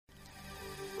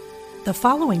The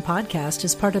following podcast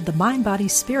is part of the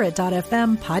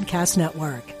MindBodySpirit.fm podcast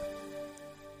network.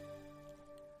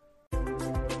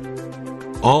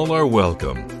 All are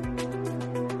welcome.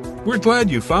 We're glad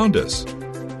you found us.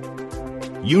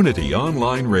 Unity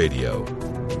Online Radio,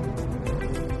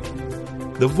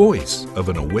 the voice of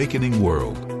an awakening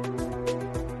world.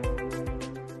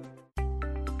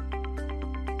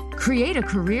 Create a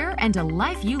career and a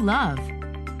life you love.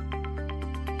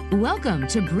 Welcome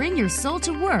to Bring Your Soul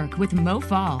to Work with Mo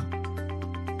Fall.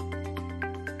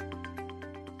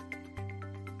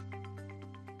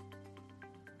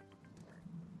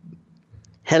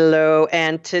 Hello,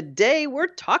 and today we're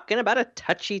talking about a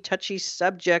touchy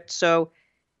subject. So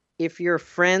if your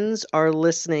friends are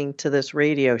listening to this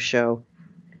radio show,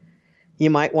 you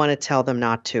might want to tell them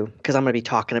not to, because I'm going to be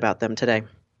talking about them today.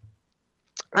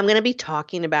 I'm going to be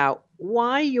talking about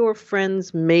why your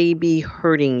friends may be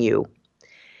hurting you.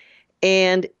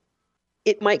 And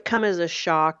it might come as a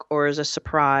shock or as a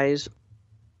surprise,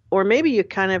 or maybe you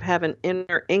kind of have an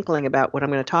inner inkling about what I'm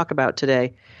going to talk about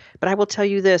today. But I will tell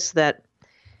you this, that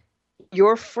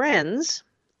your friends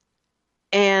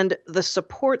and the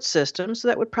support system, so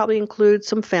that would probably include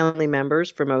some family members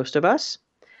for most of us,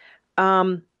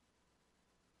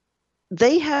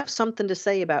 they have something to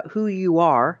say about who you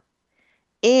are,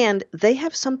 and they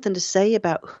have something to say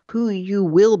about who you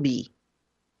will be.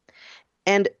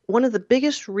 And one of the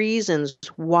biggest reasons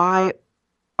why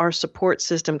our support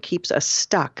system keeps us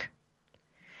stuck,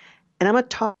 and I'm going to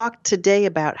talk today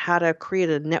about how to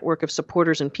create a network of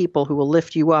supporters and people who will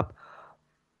lift you up,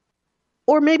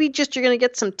 or maybe just you're going to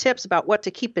get some tips about what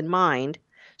to keep in mind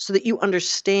so that you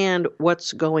understand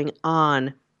what's going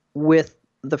on with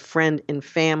the friend and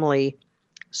family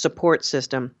support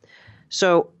system.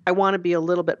 So I want to be a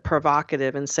little bit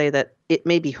provocative and say that it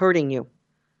may be hurting you.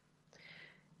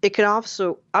 It could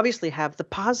also obviously have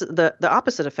the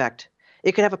opposite effect.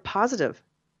 It could have a positive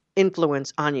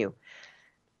influence on you.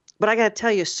 But I got to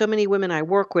tell you, so many women I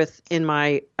work with in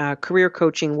my career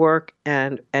coaching work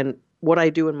and what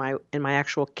I do in my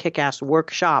actual kick-ass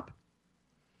workshop,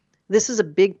 this is a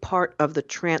big part of the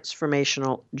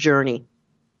transformational journey.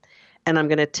 And I'm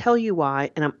going to tell you why,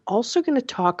 and I'm also going to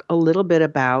talk a little bit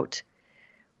about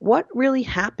what really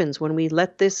happens when we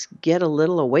let this get a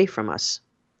little away from us.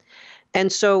 And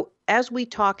so as we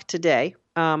talk today,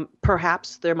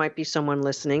 perhaps there might be someone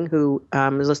listening who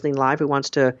is listening live who wants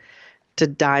to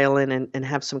dial in and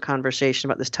have some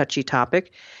conversation about this touchy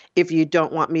topic. If you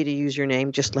don't want me to use your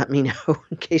name, just let me know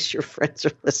in case your friends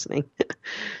are listening.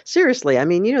 Seriously, I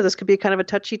mean, this could be kind of a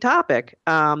touchy topic.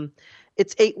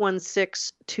 It's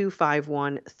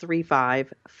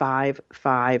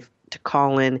 816-251-3555 to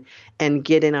call in and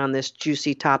get in on this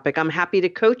juicy topic. I'm happy to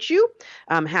coach you.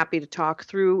 I'm happy to talk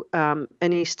through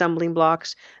any stumbling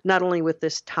blocks, not only with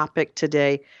this topic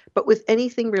today, but with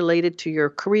anything related to your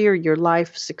career, your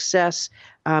life, success,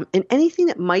 and anything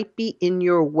that might be in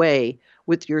your way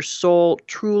with your soul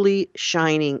truly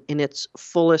shining in its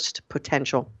fullest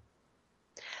potential.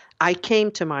 I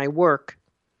came to my work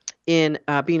in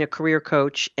being a career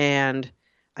coach and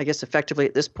I guess effectively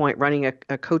at this point running a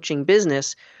coaching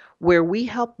business where we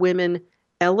help women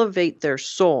elevate their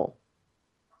soul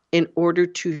in order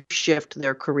to shift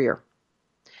their career.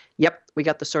 Yep, we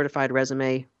got the certified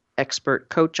resume expert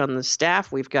coach on the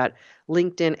staff. We've got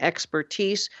LinkedIn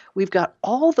expertise. We've got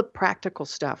all the practical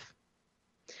stuff.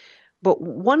 But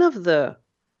one of the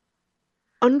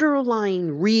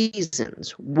underlying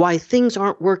reasons why things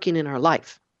aren't working in our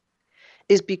life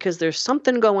is because there's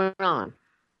something going on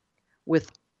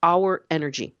with our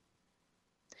energy.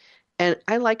 And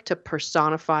I like to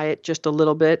personify it just a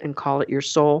little bit and call it your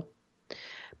soul.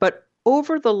 But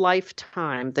over the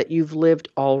lifetime that you've lived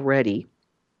already,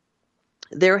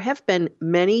 there have been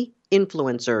many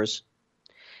influencers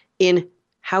in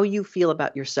how you feel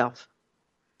about yourself.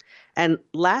 And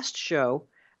last show,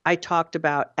 I talked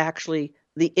about actually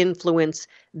the influence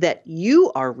that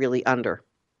you are really under.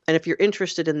 And if you're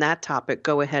interested in that topic,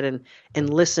 go ahead and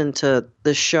listen to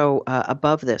the show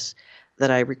above this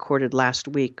that I recorded last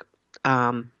week.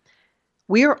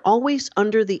 We are always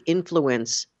under the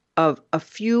influence of a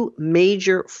few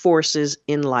major forces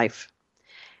in life.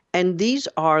 And these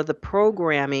are the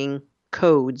programming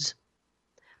codes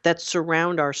that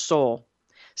surround our soul.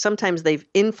 Sometimes they've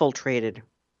infiltrated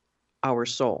our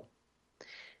soul.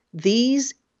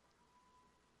 These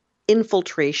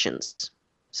infiltrations,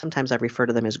 sometimes I refer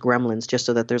to them as gremlins, just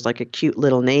so that there's like a cute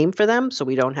little name for them, so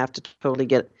we don't have to totally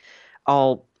get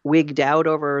all wigged out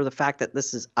over the fact that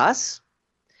this is us.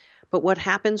 But what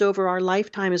happens over our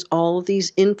lifetime is all of these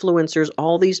influencers,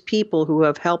 all these people who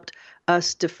have helped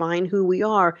us define who we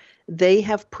are. They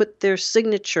have put their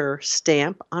signature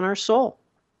stamp on our soul.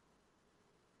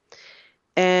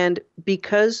 And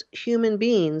because human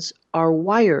beings are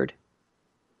wired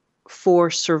for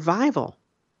survival,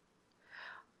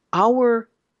 our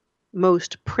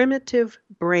most primitive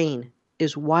brain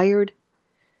is wired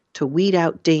to weed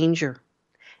out danger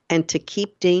and to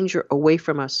keep danger away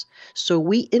from us. So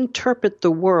we interpret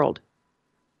the world,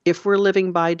 if we're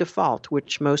living by default,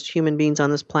 which most human beings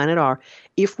on this planet are,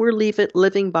 if we're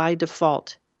living by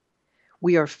default,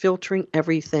 we are filtering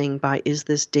everything by, is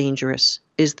this dangerous?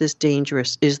 Is this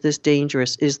dangerous? Is this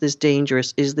dangerous? Is this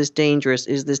dangerous? Is this dangerous?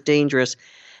 Is this dangerous?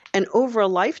 And over a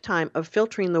lifetime of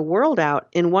filtering the world out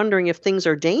and wondering if things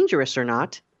are dangerous or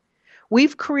not,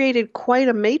 we've created quite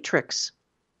a matrix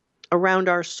around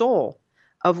our soul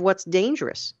of what's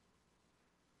dangerous.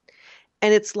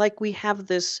 And it's like we have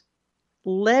this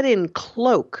lead-in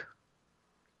cloak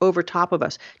over top of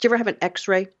us. Do you ever have an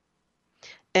x-ray?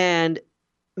 And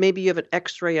maybe you have an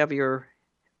x-ray of your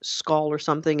skull or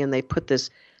something, and they put this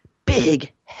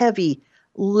big, heavy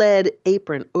lead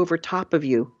apron over top of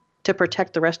you to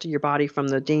protect the rest of your body from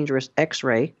the dangerous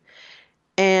x-ray.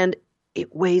 And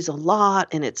it weighs a lot,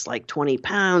 and it's like 20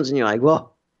 pounds, and you're like, whoa.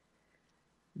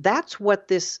 That's what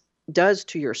this does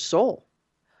to your soul.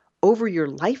 Over your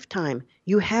lifetime,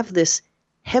 you have this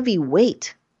heavy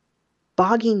weight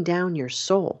bogging down your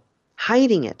soul,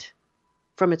 hiding it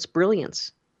from its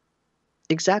brilliance.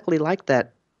 Exactly like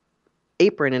that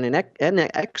apron in an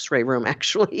x-ray room,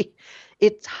 actually.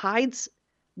 It hides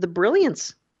the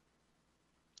brilliance.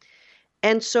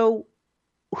 And so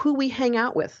who we hang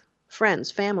out with,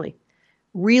 friends, family,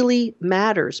 really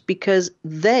matters because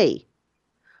they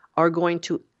are going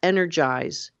to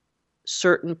energize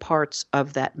certain parts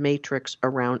of that matrix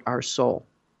around our soul.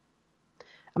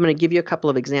 I'm going to give you a couple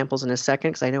of examples in a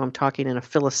second because I know I'm talking in a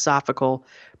philosophical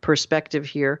perspective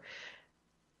here.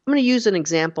 I'm going to use an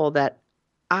example that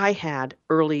I had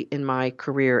early in my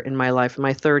career, in my life, in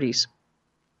my 30s.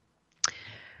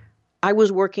 I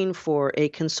was working for a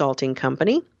consulting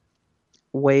company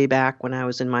way back when I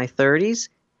was in my 30s,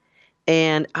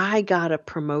 and I got a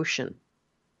promotion.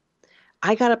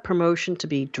 I got a promotion to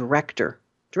be director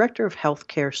of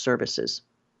healthcare services.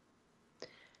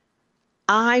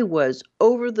 I was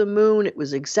over the moon. It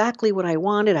was exactly what I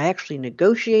wanted. I actually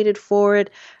negotiated for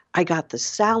it. I got the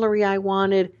salary I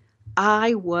wanted.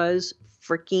 I was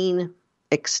freaking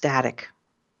ecstatic.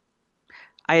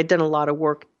 I had done a lot of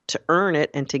work to earn it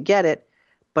and to get it,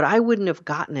 but I wouldn't have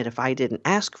gotten it if I didn't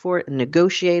ask for it and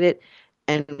negotiate it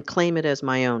and claim it as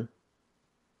my own.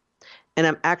 And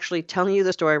I'm actually telling you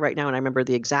the story right now, and I remember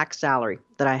the exact salary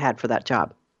that I had for that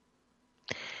job.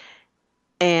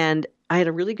 And I had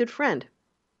a really good friend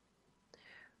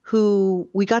who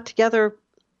we got together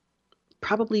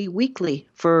probably weekly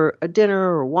for a dinner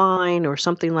or wine or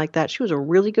something like that. She was a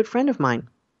really good friend of mine.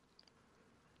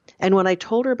 And when I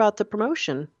told her about the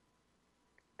promotion,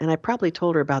 and I probably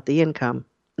told her about the income,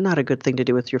 not a good thing to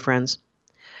do with your friends,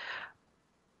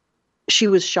 she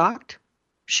was shocked.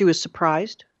 She was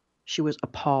surprised. She was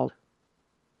appalled.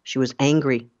 She was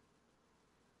angry.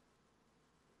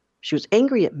 She was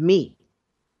angry at me.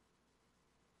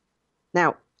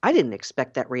 Now, I didn't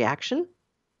expect that reaction.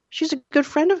 She's a good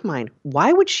friend of mine.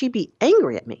 Why would she be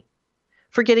angry at me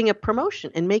for getting a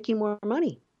promotion and making more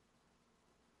money?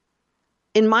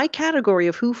 In my category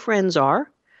of who friends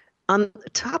are, on the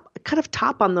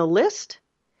top on the list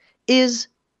is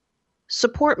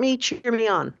support me, cheer me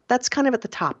on. That's kind of at the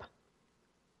top.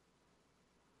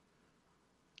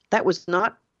 That was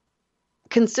not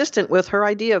consistent with her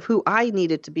idea of who I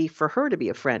needed to be for her to be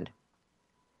a friend.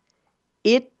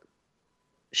 It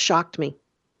shocked me.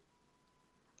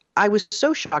 I was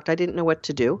so shocked I didn't know what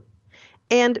to do.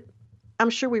 And I'm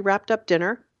sure we wrapped up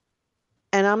dinner,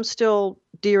 and I'm still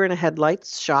deer in the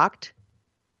headlights, shocked.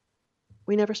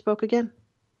 We never spoke again.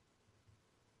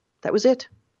 That was it.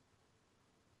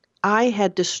 I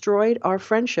had destroyed our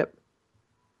friendship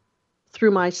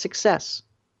through my success.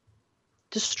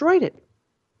 Destroyed it.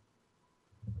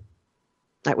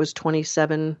 That was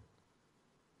 27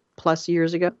 plus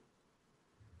years ago.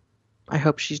 I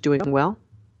hope she's doing well.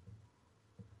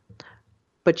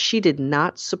 But she did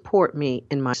not support me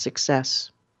in my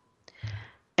success.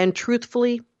 And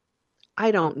truthfully,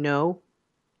 I don't know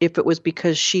if it was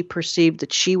because she perceived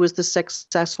that she was the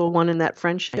successful one in that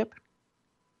friendship,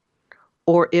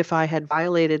 or if I had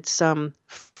violated some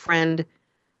friend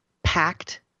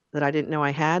pact that I didn't know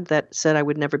I had that said I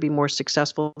would never be more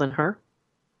successful than her.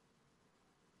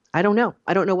 I don't know.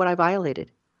 I don't know what I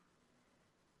violated.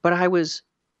 But I was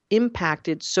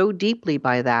impacted so deeply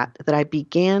by that I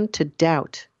began to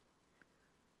doubt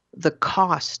the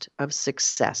cost of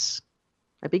success.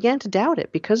 I began to doubt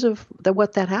it because of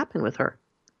what that happened with her.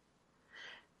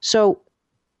 So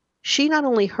she not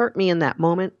only hurt me in that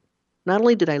moment, not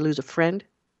only did I lose a friend,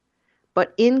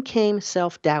 but in came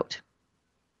self-doubt.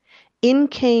 In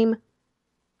came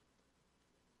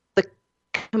the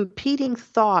competing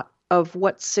thought of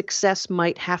what success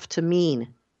might have to mean.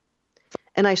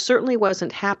 And I certainly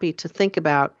wasn't happy to think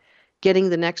about getting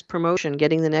the next promotion,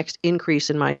 getting the next increase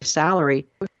in my salary.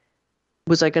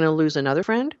 Was I going to lose another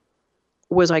friend?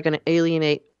 Was I going to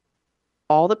alienate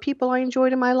all the people I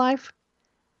enjoyed in my life?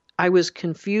 I was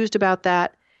confused about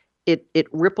that. It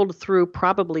rippled through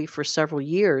probably for several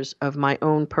years of my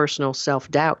own personal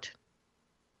self-doubt.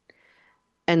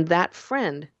 And that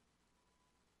friend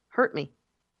hurt me.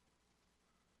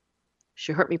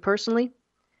 She hurt me personally.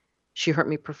 She hurt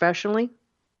me professionally.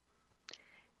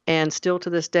 And still to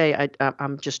this day,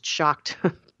 I'm just shocked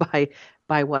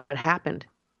by what happened.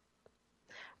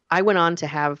 I went on to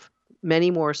have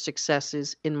many more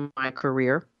successes in my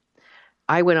career.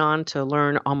 I went on to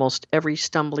learn almost every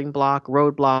stumbling block,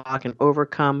 roadblock, and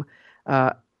overcome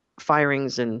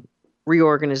firings and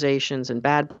reorganizations and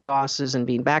bad bosses and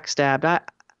being backstabbed.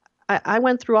 I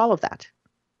went through all of that.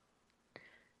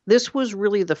 This was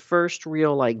really the first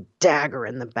real dagger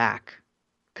in the back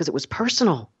because it was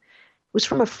personal. It was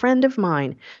from a friend of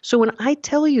mine. So when I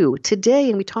tell you today,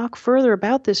 and we talk further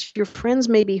about this, your friends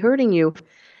may be hurting you.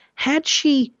 Had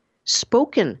she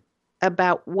spoken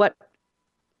about what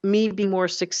me being more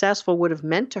successful would have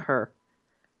meant to her,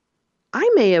 I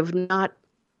may have not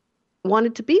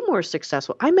wanted to be more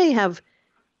successful. I may have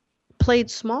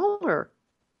played smaller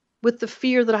with the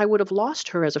fear that I would have lost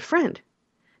her as a friend.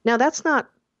 Now, that's not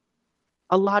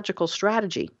a logical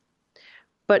strategy,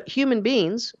 but human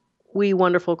beings, we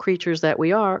wonderful creatures that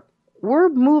we are, we're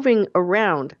moving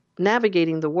around,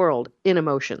 navigating the world in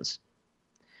emotions.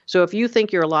 So if you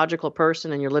think you're a logical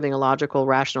person and you're living a logical,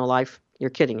 rational life, you're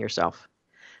kidding yourself.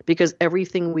 Because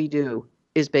everything we do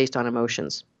is based on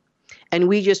emotions. And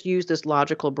we just use this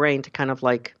logical brain to kind of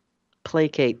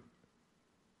placate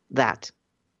that.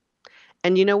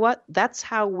 And you know what? That's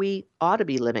how we ought to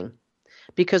be living.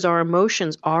 Because our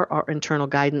emotions are our internal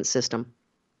guidance system.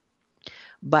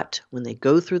 But when they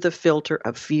go through the filter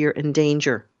of fear and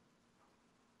danger,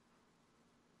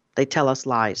 they tell us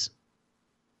lies.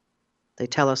 They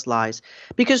tell us lies.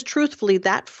 Because truthfully,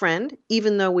 that friend,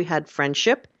 even though we had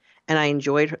friendship and I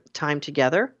enjoyed time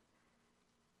together,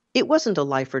 it wasn't a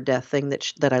life or death thing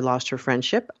that I lost her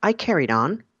friendship. I carried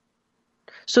on.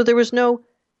 So there was no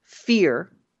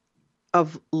fear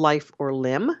of life or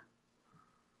limb.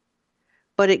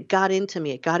 But it got into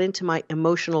me. It got into my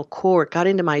emotional core. It got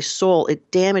into my soul.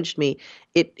 It damaged me.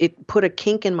 It put a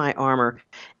kink in my armor.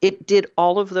 It did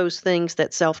all of those things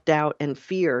that self-doubt and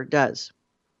fear does.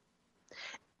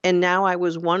 And now I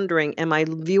was wondering, am I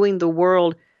viewing the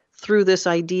world through this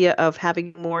idea of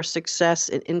having more success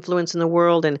and influence in the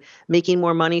world and making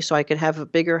more money so I could have a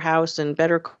bigger house and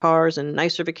better cars and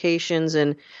nicer vacations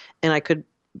and I could,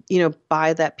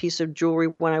 buy that piece of jewelry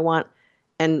when I want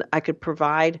and I could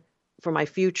provide for my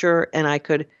future and I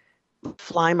could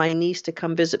fly my niece to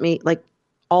come visit me.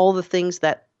 All the things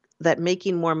that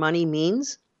making more money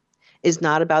means is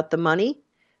not about the money.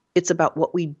 It's about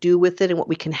what we do with it and what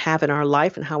we can have in our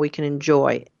life and how we can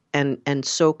enjoy and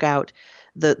soak out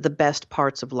the best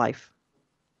parts of life.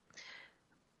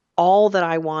 All that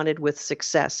I wanted with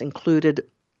success included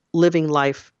living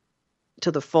life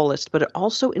to the fullest, but it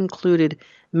also included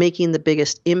making the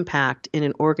biggest impact in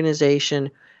an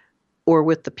organization or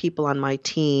with the people on my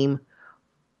team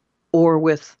or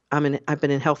with, I've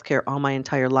been in healthcare all my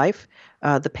entire life.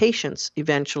 The patients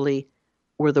eventually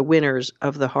were the winners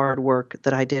of the hard work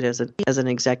that I did as an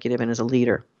executive and as a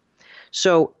leader.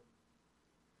 So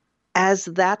as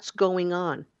that's going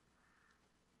on,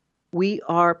 we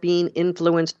are being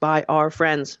influenced by our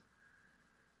friends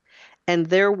and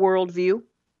their worldview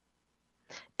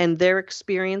and their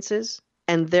experiences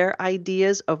and their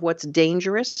ideas of what's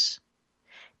dangerous,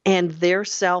 and their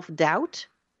self-doubt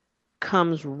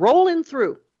comes rolling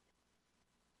through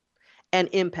and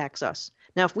impacts us.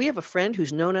 Now, if we have a friend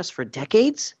who's known us for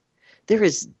decades, there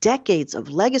is decades of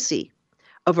legacy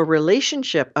of a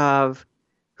relationship of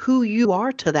who you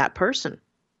are to that person.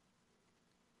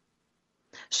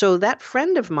 So that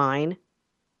friend of mine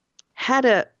had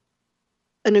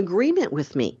an agreement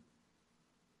with me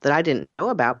that I didn't know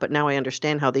about, but now I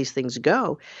understand how these things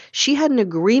go. She had an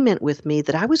agreement with me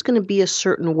that I was going to be a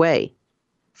certain way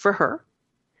for her,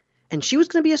 and she was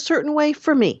going to be a certain way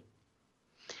for me.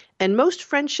 And most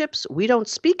friendships, we don't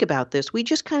speak about this. We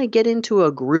just kind of get into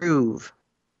a groove.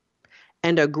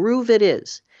 And a groove it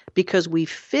is. because we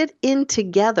fit in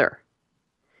together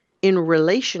in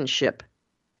relationship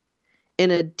in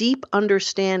a deep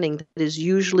understanding that is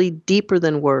usually deeper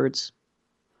than words.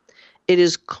 It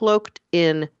is cloaked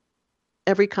in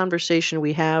every conversation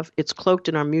we have. It's cloaked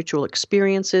in our mutual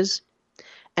experiences,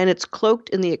 and it's cloaked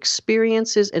in the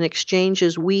experiences and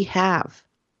exchanges we have.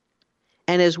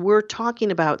 And as we're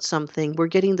talking about something, we're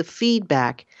getting the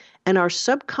feedback, and our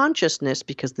subconsciousness,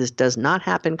 because this does not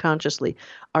happen consciously,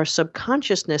 our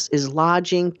subconsciousness is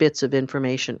lodging bits of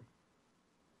information.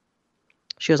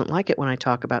 She doesn't like it when I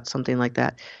talk about something like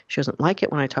that. She doesn't like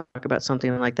it when I talk about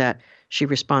something like that. She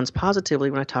responds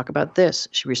positively when I talk about this.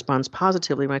 She responds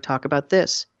positively when I talk about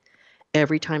this.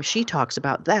 Every time she talks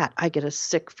about that, I get a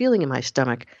sick feeling in my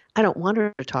stomach. I don't want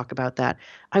her to talk about that.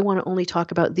 I want to only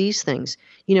talk about these things.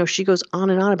 You know, she goes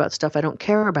on and on about stuff I don't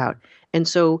care about. And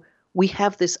so we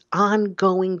have this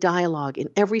ongoing dialogue, and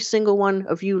every single one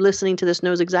of you listening to this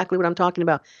knows exactly what I'm talking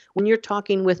about. When you're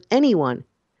talking with anyone,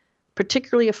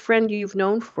 particularly a friend you've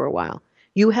known for a while,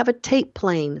 you have a tape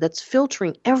playing that's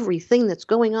filtering everything that's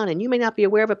going on, and you may not be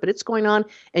aware of it, but it's going on,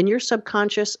 and your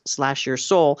subconscious / your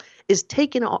soul is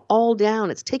taking it all down.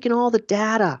 It's taking all the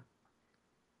data.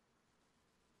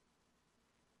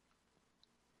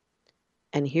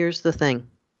 And here's the thing.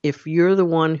 If you're the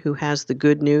one who has the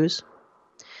good news,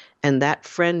 and that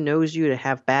friend knows you to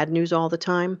have bad news all the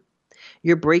time,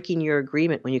 you're breaking your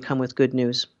agreement when you come with good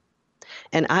news.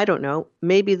 And I don't know,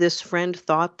 maybe this friend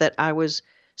thought that I was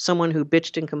someone who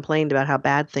bitched and complained about how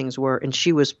bad things were, and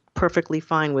she was perfectly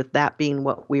fine with that being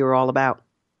what we were all about.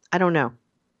 I don't know.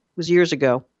 It was years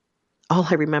ago. All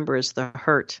I remember is the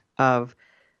hurt of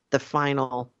the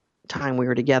final time we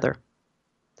were together.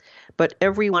 But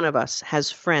every one of us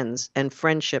has friends and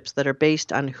friendships that are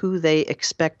based on who they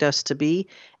expect us to be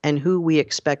and who we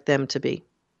expect them to be.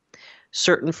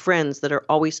 Certain friends that are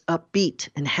always upbeat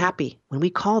and happy. When we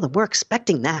call them, we're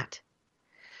expecting that.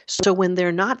 So when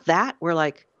they're not that, we're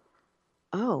like,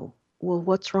 oh, well,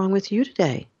 what's wrong with you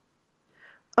today?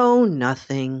 Oh,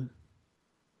 nothing.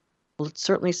 Well, it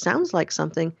certainly sounds like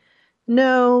something.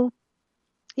 No,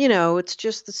 it's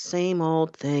just the same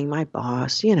old thing. My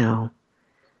boss,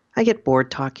 I get bored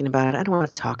talking about it. I don't want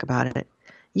to talk about it.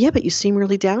 Yeah, but you seem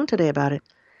really down today about it.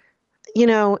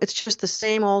 It's just the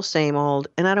same old,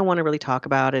 and I don't want to really talk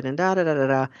about it, and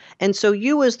da-da-da-da-da. And so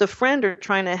you as the friend are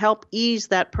trying to help ease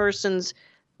that person's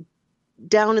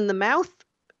down in the mouth,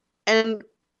 and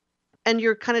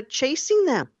you're kind of chasing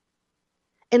them.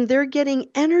 And they're getting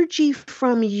energy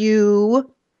from you,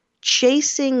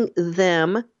 chasing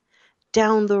them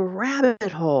down the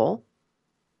rabbit hole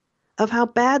of how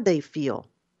bad they feel.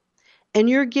 And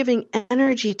you're giving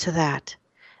energy to that.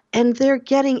 And they're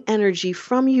getting energy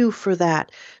from you for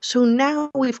that. So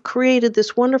now we've created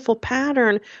this wonderful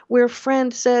pattern where a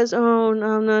friend says, oh,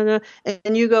 no.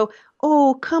 And you go,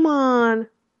 oh, come on.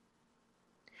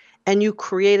 And you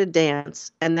create a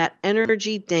dance. And that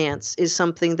energy dance is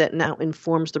something that now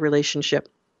informs the relationship.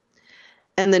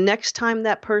 And the next time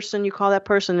you call that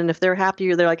person, and if they're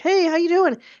happy, they're like, hey, how you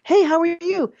doing? Hey, how are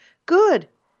you? Good.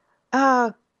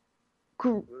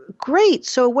 Great.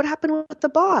 So what happened with the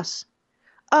boss?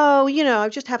 Oh, I'm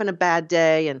just having a bad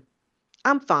day and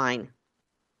I'm fine.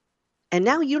 And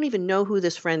now you don't even know who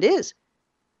this friend is.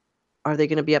 Are they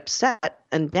going to be upset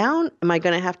and down? Am I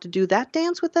going to have to do that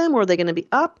dance with them? Or are they going to be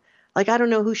up? Like, I don't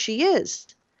know who she is.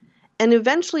 And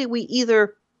eventually we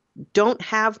either don't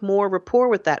have more rapport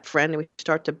with that friend and we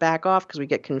start to back off because we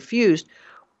get confused,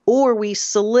 or we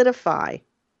solidify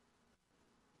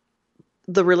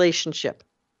the relationship.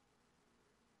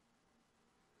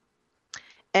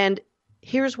 And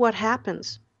here's what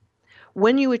happens.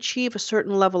 When you achieve a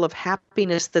certain level of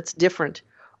happiness that's different,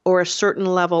 or a certain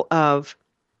level of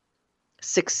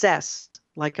success,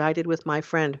 like I did with my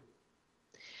friend,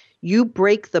 you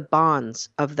break the bonds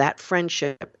of that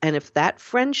friendship. And if that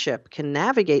friendship can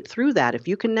navigate through that, if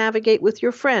you can navigate with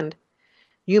your friend,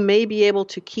 you may be able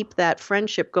to keep that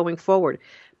friendship going forward.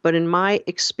 But in my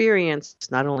experience,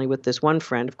 not only with this one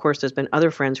friend, of course, there's been other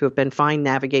friends who have been fine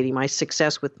navigating my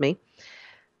success with me.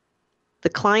 The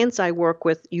clients I work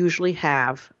with usually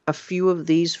have a few of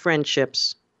these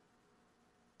friendships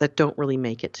that don't really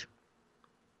make it.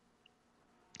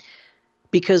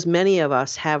 Because many of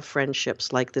us have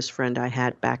friendships like this friend I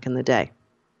had back in the day,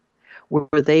 where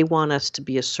they want us to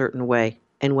be a certain way.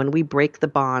 And when we break the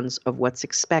bonds of what's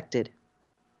expected,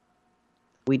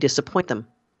 we disappoint them.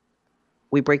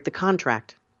 We break the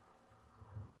contract.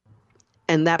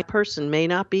 And that person may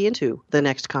not be into the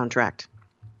next contract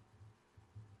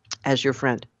as your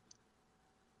friend.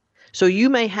 So you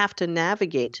may have to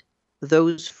navigate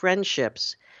those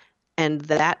friendships and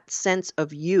that sense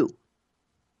of you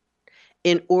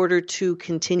in order to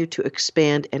continue to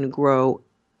expand and grow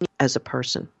as a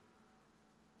person.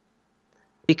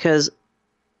 Because,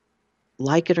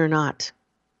 like it or not,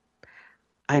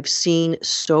 I've seen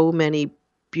so many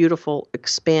beautiful,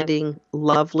 expanding,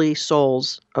 lovely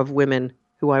souls of women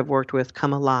who I've worked with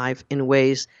come alive in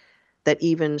ways that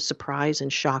even surprise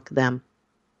and shock them.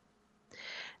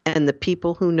 And the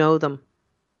people who know them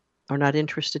are not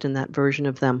interested in that version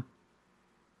of them.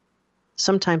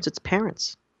 Sometimes it's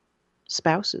parents,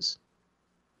 spouses.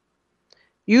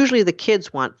 Usually the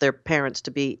kids want their parents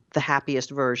to be the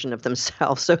happiest version of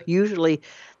themselves. So usually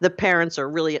the kids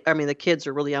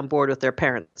are really on board with their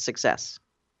parents' success.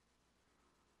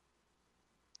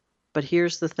 But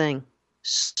here's the thing.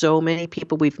 So many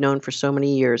people we've known for so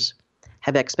many years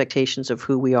have expectations of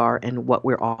who we are and what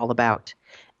we're all about.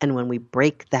 And when we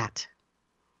break that,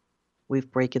 we've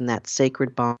broken that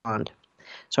sacred bond.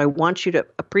 So I want you to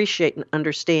appreciate and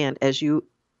understand as you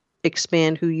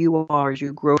expand who you are, as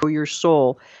you grow your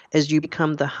soul, as you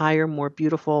become the higher, more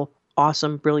beautiful,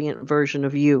 awesome, brilliant version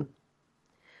of you.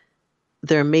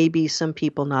 There may be some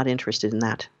people not interested in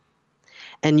that.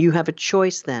 And you have a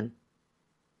choice then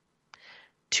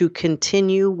to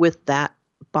continue with that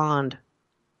bond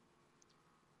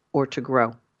or to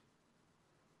grow.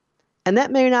 And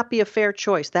that may not be a fair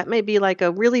choice. That may be like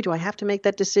really, do I have to make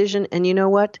that decision? And you know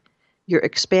what? Your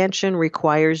expansion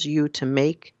requires you to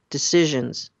make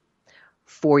decisions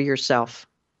for yourself.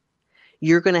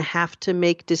 You're going to have to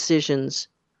make decisions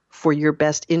for your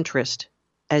best interest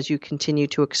as you continue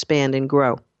to expand and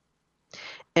grow.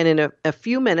 And in a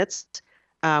few minutes,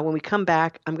 when we come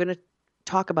back, I'm going to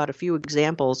talk about a few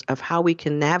examples of how we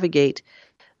can navigate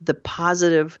the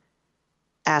positive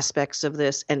aspects of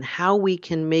this and how we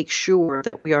can make sure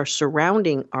that we are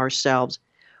surrounding ourselves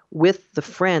with the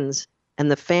friends and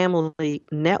the family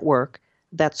network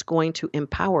that's going to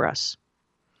empower us.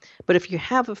 But if you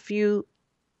have a few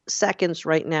seconds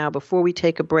right now before we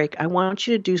take a break, I want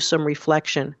you to do some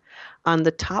reflection on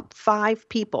the top 5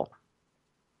 people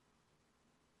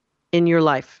in your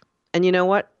life. And you know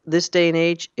what? This day and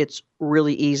age, it's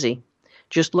really easy.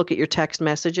 Just look at your text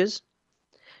messages.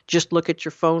 Just look at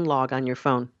your phone log on your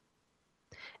phone.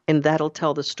 And that'll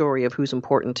tell the story of who's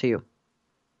important to you.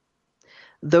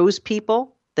 Those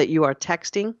people that you are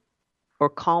texting or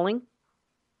calling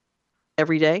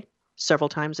every day, several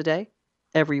times a day,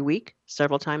 every week,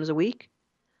 several times a week,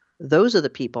 those are the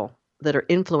people that are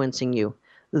influencing you.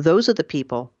 Those are the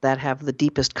people that have the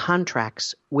deepest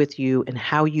contracts with you and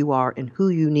how you are and who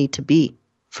you need to be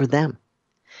for them.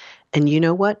 And you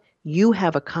know what? You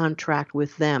have a contract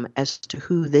with them as to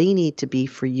who they need to be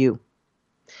for you.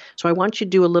 So I want you to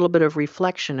do a little bit of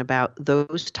reflection about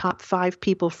those top 5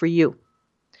 people for you.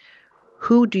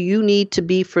 Who do you need to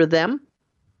be for them?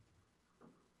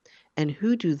 And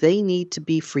who do they need to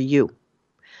be for you?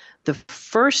 The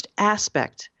first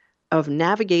aspect of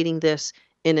navigating this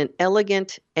in an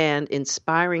elegant and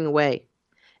inspiring way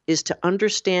is to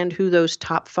understand who those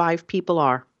top 5 people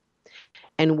are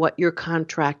and what your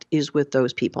contract is with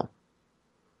those people.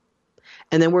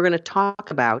 And then we're going to talk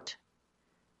about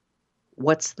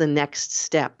what's the next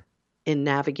step in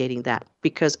navigating that,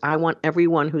 because I want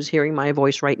everyone who's hearing my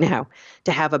voice right now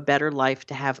to have a better life,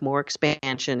 to have more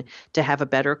expansion, to have a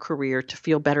better career, to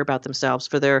feel better about themselves,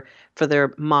 for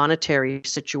their monetary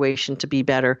situation to be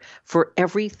better, for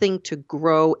everything to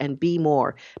grow and be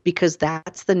more, because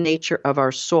that's the nature of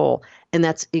our soul. And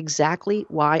that's exactly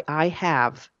why I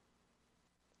have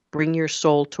Bring Your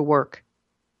Soul to Work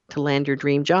to Land Your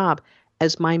Dream Job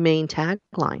as my main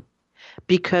tagline.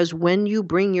 Because when you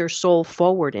bring your soul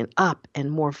forward and up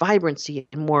and more vibrancy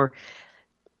and more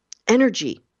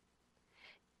energy,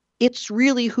 it's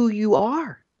really who you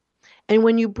are. And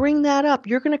when you bring that up,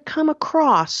 you're going to come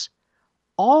across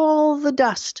all the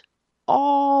dust,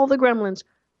 all the gremlins,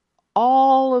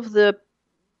 all of the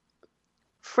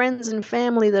friends and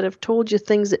family that have told you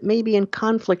things that may be in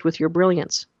conflict with your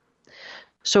brilliance.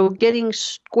 So getting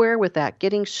square with that,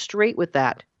 getting straight with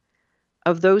that,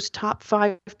 of those top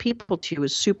 5 people to you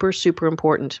is super, super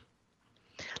important.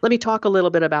 Let me talk a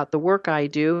little bit about the work I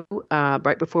do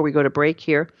right before we go to break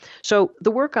here. So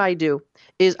the work I do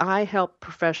is I help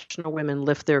professional women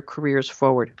lift their careers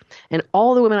forward. And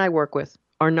all the women I work with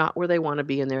are not where they want to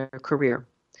be in their career.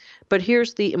 But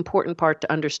here's the important part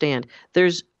to understand.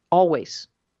 There's always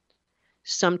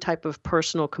some type of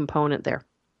personal component there,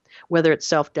 whether it's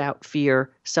self-doubt,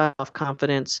 fear,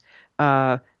 self-confidence,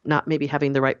 not maybe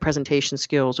having the right presentation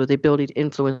skills or the ability to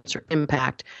influence or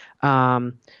impact,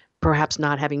 perhaps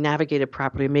not having navigated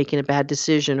properly, making a bad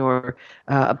decision, or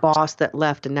a boss that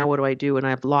left and now what do I do and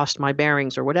I've lost my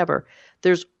bearings or whatever.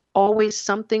 There's always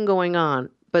something going on,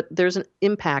 but there's an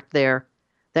impact there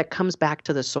that comes back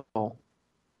to the soul.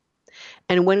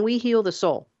 And when we heal the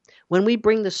soul, when we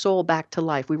bring the soul back to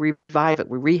life, we revive it,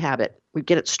 we rehab it, we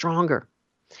get it stronger,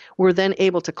 we're then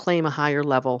able to claim a higher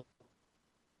level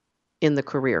in the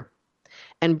career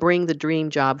and bring the dream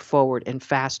job forward and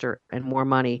faster and more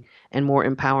money and more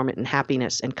empowerment and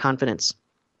happiness and confidence.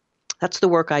 That's the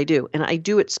work I do. And I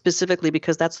do it specifically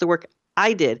because that's the work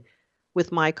I did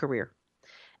with my career.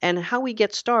 And how we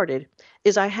get started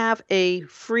is I have a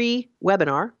free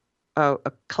webinar, a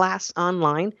class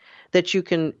online that you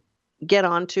can get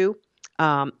onto.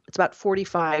 It's about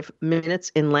 45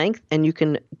 minutes in length, and you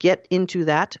can get into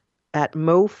that at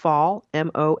mofaul,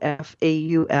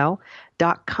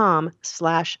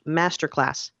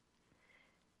 mofaul.com/masterclass.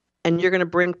 And you're going to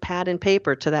bring pad and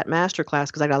paper to that masterclass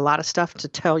because I got a lot of stuff to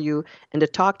tell you and to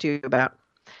talk to you about.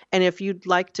 And if you'd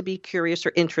like to be curious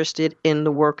or interested in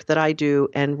the work that I do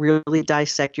and really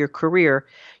dissect your career,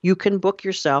 you can book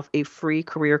yourself a free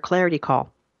career clarity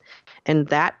call. And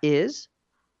that is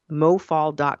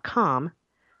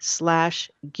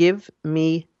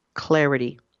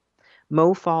mofaul.com/give-me-clarity.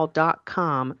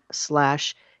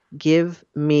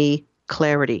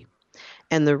 mofaul.com/give-me-clarity.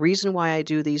 And the reason why I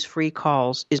do these free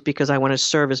calls is because I want to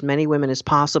serve as many women as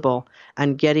possible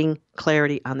on getting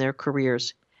clarity on their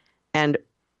careers. And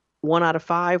 1 out of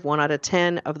 5, 1 out of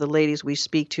 10 of the ladies we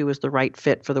speak to is the right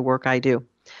fit for the work I do.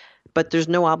 But there's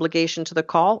no obligation to the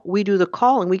call. We do the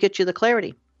call and we get you the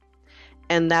clarity.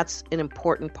 And that's an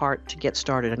important part to get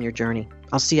started on your journey.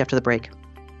 I'll see you after the break.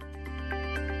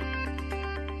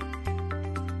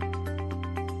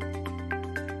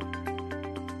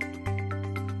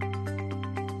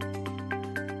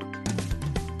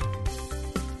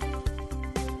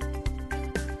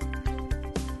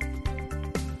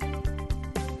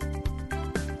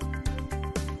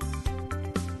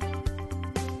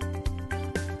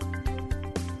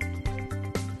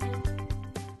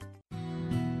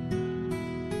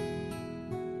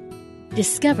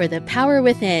 Discover the power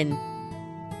within.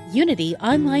 Unity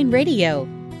Online Radio.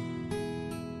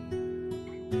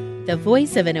 The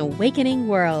voice of an awakening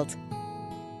world.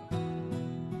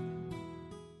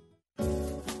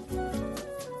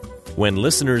 When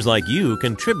listeners like you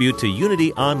contribute to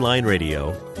Unity Online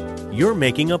Radio, you're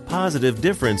making a positive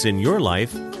difference in your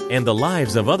life and the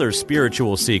lives of other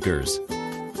spiritual seekers.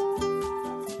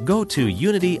 Go to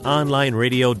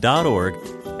unityonlineradio.org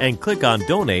and click on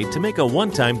Donate to make a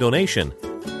one-time donation.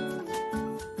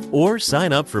 Or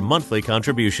sign up for monthly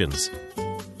contributions.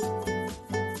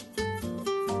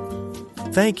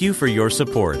 Thank you for your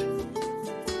support.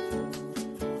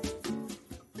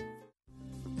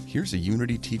 Here's a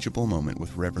Unity teachable moment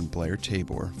with Reverend Blair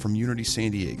Tabor from Unity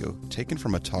San Diego, taken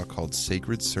from a talk called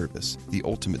Sacred Service, the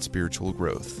Ultimate Spiritual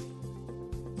Growth.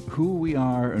 Who we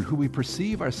are and who we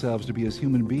perceive ourselves to be as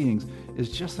human beings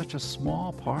is just such a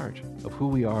small part of who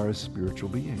we are as spiritual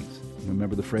beings. You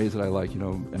remember the phrase that I like,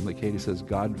 Emily Cady says,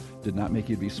 God did not make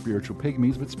you to be spiritual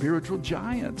pygmies, but spiritual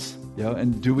giants.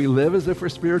 And do we live as if we're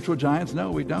spiritual giants?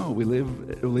 No, we don't. We live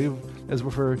as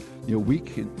if we're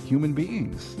weak human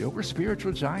beings. We're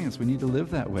spiritual giants. We need to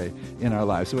live that way in our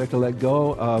lives. So we have to let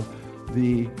go of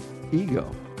the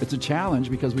ego. It's a challenge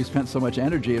because we spent so much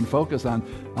energy and focus on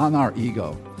our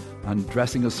ego, on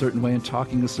dressing a certain way and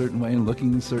talking a certain way and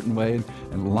looking a certain way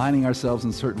and lining ourselves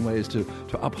in certain ways to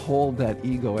uphold that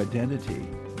ego identity.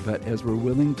 But as we're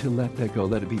willing to let that go,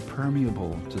 let it be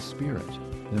permeable to spirit,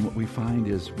 then what we find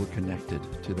is we're connected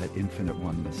to that infinite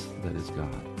oneness that is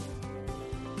God.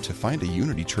 To find a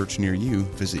Unity church near you,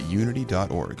 visit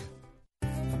unity.org.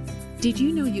 Did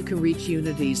you know you can reach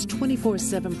Unity's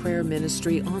 24/7 prayer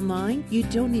ministry online? You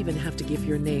don't even have to give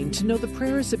your name to know the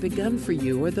prayers have begun for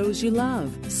you or those you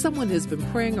love. Someone has been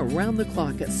praying around the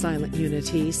clock at Silent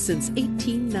Unity since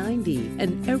 1890,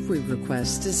 and every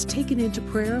request is taken into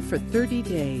prayer for 30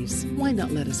 days. Why not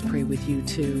let us pray with you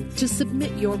too? To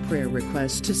submit your prayer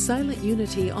request to Silent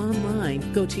Unity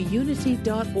online, go to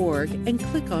unity.org and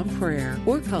click on prayer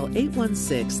or call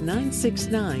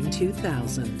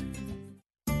 816-969-2000.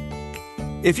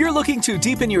 If you're looking to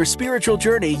deepen your spiritual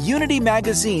journey, Unity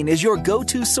Magazine is your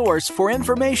go-to source for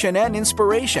information and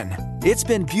inspiration. It's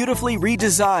been beautifully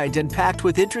redesigned and packed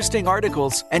with interesting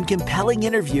articles and compelling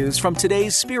interviews from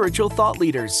today's spiritual thought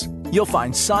leaders. You'll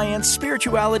find science,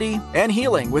 spirituality, and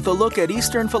healing with a look at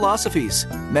Eastern philosophies,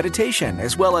 meditation,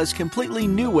 as well as completely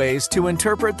new ways to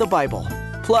interpret the Bible.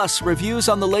 Plus, reviews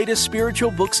on the latest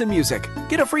spiritual books and music.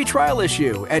 Get a free trial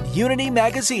issue at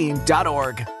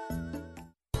unitymagazine.org.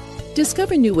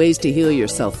 Discover new ways to heal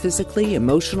yourself physically,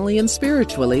 emotionally, and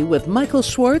spiritually with Michael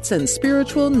Schwartz and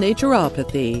Spiritual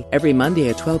Naturopathy. Every Monday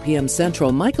at 12 p.m.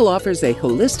 Central, Michael offers a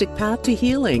holistic path to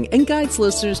healing and guides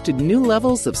listeners to new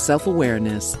levels of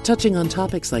self-awareness, touching on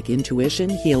topics like intuition,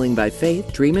 healing by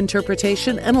faith, dream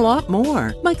interpretation, and a lot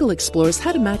more. Michael explores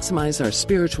how to maximize our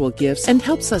spiritual gifts and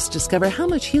helps us discover how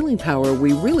much healing power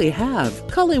we really have.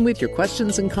 Call in with your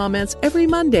questions and comments every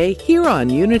Monday here on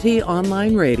Unity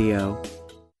Online Radio.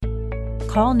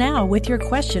 Call now with your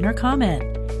question or comment.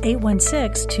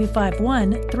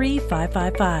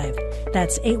 816-251-3555.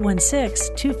 That's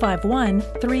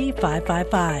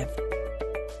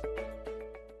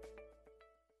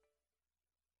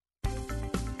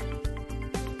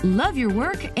 816-251-3555. Love your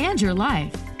work and your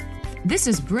life. This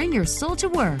is Bring Your Soul to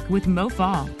Work with Mo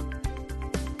Fall.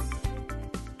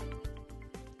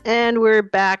 And we're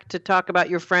back to talk about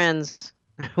your friends.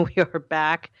 We are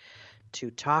back to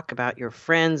talk about your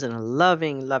friends in a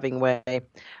loving, loving way.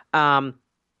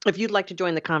 If you'd like to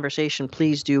join the conversation,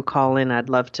 please do call in. I'd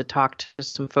love to talk to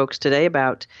some folks today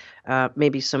about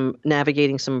maybe some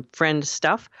navigating some friend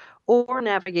stuff or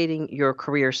navigating your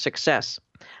career success.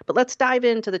 But let's dive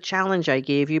into the challenge I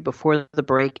gave you before the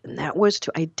break, and that was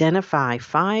to identify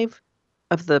 5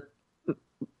 of the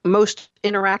most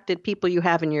interacted people you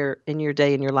have in your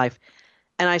day, in your life.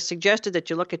 And I suggested that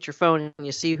you look at your phone and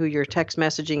you see who you're text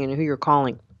messaging and who you're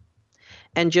calling,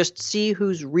 and just see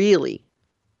who's really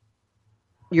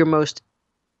your most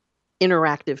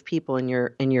interactive people in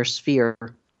your sphere.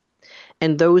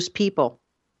 And those people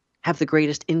have the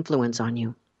greatest influence on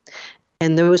you.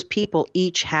 And those people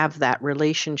each have that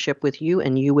relationship with you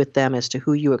and you with them as to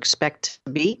who you expect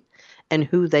to be and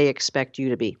who they expect you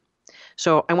to be.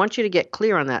 So I want you to get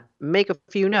clear on that. Make a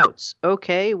few notes.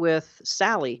 Okay, with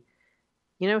Sally,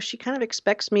 she kind of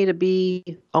expects me to be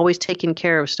always taking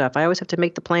care of stuff. I always have to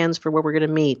make the plans for where we're going to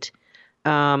meet.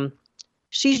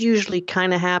 She's usually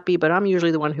kind of happy, but I'm usually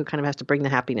the one who kind of has to bring the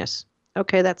happiness.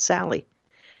 Okay, that's Sally.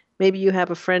 Maybe you have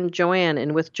a friend, Joanne,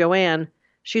 and with Joanne,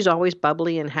 she's always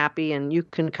bubbly and happy, and you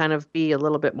can kind of be a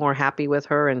little bit more happy with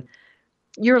her, and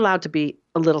you're allowed to be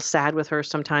a little sad with her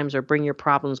sometimes or bring your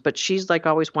problems, but she's like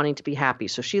always wanting to be happy,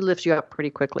 so she lifts you up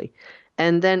pretty quickly.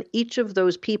 And then each of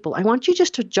those people, I want you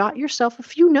just to jot yourself a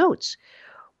few notes.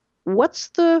 What's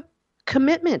the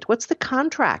commitment? What's the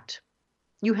contract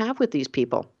you have with these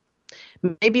people?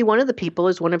 Maybe one of the people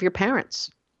is one of your parents.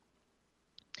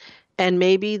 And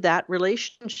maybe that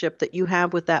relationship that you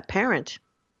have with that parent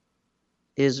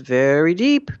is very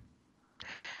deep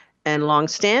and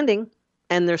long-standing,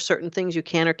 and there's certain things you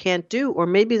can or can't do, or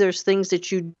maybe there's things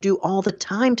that you do all the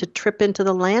time to trip into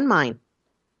the landmine.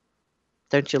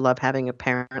 Don't you love having a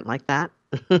parent like that?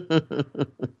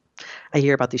 I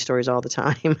hear about these stories all the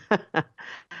time.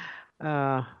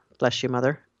 Bless you,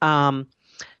 mother.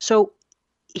 So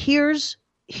here's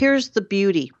the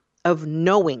beauty of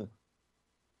knowing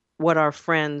what our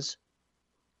friends'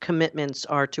 commitments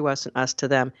are to us and us to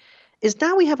them, is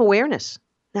now we have awareness.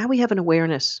 Now we have an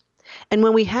awareness. And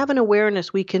when we have an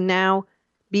awareness, we can now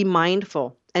be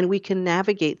mindful and we can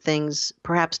navigate things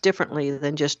perhaps differently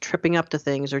than just tripping up to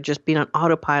things or just being on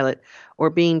autopilot or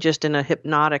being just in a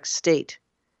hypnotic state.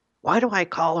 Why do I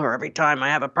call her every time I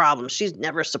have a problem? She's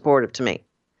never supportive to me.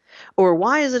 Or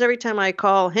why is it every time I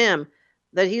call him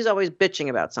that he's always bitching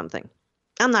about something?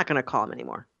 I'm not going to call him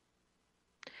anymore.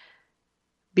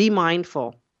 Be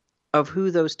mindful of who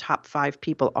those top 5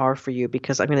 people are for you,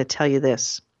 because I'm going to tell you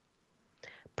this.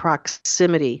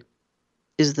 Proximity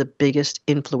is the biggest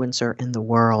influencer in the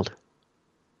world.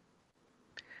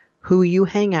 Who you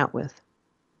hang out with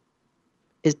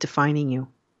is defining you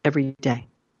every day.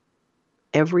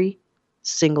 Every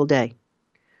single day.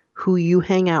 Who you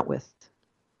hang out with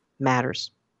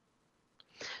matters.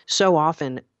 So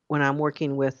often when I'm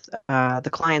working with the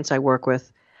clients I work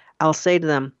with, I'll say to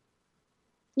them,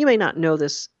 you may not know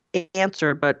this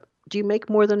answer, but do you make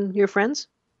more than your friends?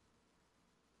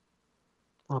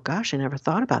 Well, gosh, I never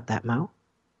thought about that, Mo.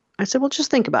 I said, well,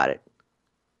 just think about it.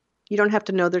 You don't have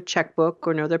to know their checkbook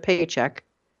or know their paycheck,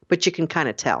 but you can kind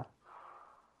of tell.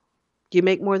 Do you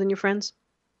make more than your friends?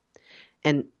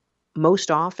 And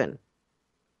most often,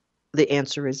 the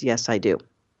answer is yes, I do.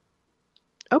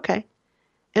 Okay.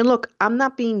 And look, I'm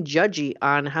not being judgy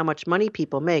on how much money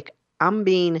people make. I'm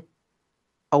being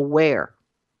aware.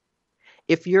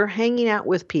 If you're hanging out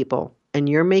with people and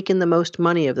you're making the most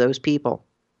money of those people,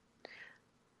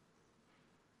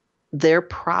 they're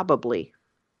probably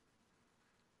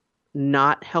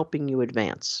not helping you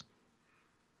advance.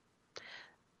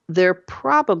 They're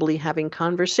probably having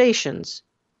conversations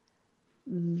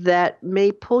that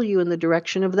may pull you in the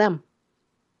direction of them.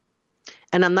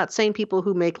 And I'm not saying people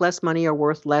who make less money are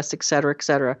worth less, et cetera, et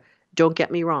cetera. Don't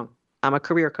get me wrong. I'm a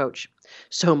career coach.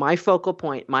 So my focal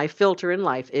point, my filter in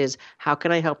life is how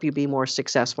can I help you be more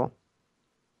successful?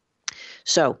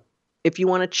 So if you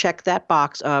want to check that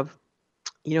box of,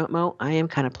 you know what, Mo, I am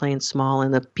kind of playing small,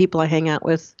 and the people I hang out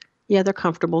with, yeah, they're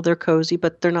comfortable, they're cozy,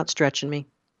 but they're not stretching me.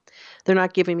 They're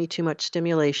not giving me too much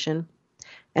stimulation.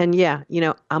 And yeah, you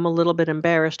know, I'm a little bit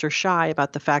embarrassed or shy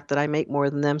about the fact that I make more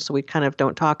than them, so we kind of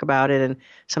don't talk about it. And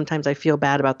sometimes I feel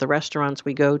bad about the restaurants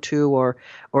we go to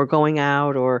or going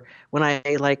out, or when I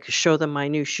like show them my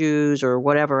new shoes or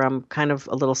whatever, I'm kind of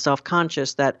a little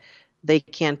self-conscious that they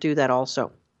can't do that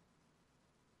also.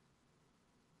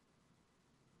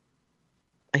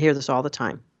 I hear this all the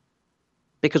time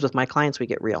because with my clients, we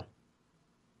get real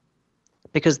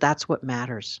because that's what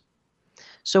matters.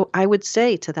 So I would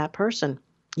say to that person,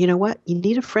 you know what? You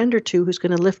need a friend or two who's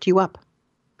going to lift you up.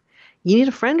 You need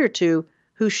a friend or two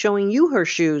who's showing you her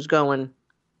shoes going,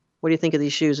 what do you think of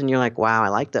these shoes? And you're like, wow, I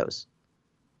like those.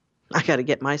 I got to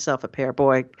get myself a pair.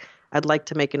 Boy, I'd like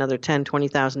to make another $10,000,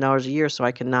 $20,000 a year so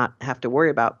I can not have to worry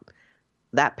about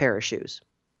that pair of shoes.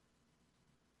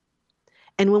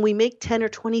 And when we make $10,000 or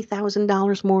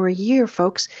 $20,000 more a year,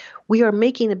 folks, we are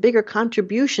making a bigger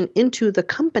contribution into the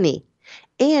company,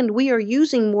 and we are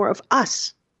using more of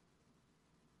us.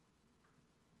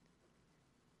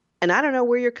 And I don't know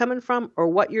where you're coming from or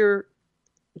what your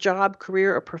job,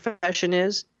 career, or profession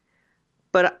is,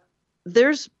 but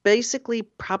there's basically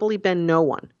probably been no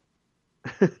one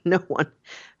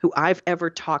who I've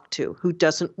ever talked to who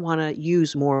doesn't want to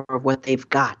use more of what they've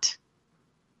got.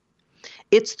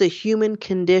 It's the human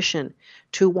condition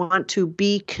to want to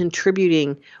be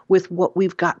contributing with what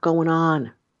we've got going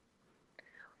on.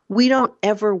 We don't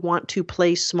ever want to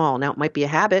play small. Now, it might be a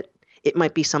habit. It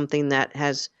might be something that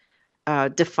has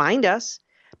defined us,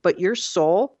 but your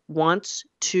soul wants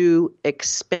to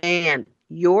expand.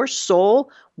 Your soul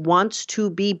wants to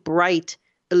be bright,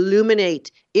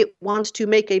 illuminate. It wants to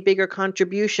make a bigger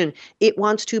contribution. It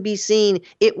wants to be seen.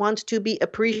 It wants to be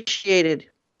appreciated.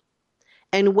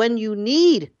 And when you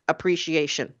need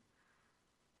appreciation,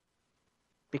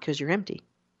 because you're empty,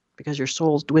 because your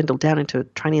soul's dwindled down into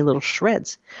tiny little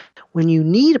shreds, when you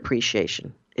need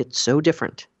appreciation, it's so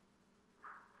different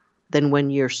than when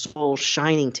your soul's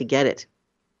shining to get it.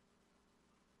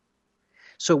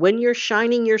 So when you're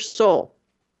shining your soul,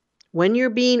 when you're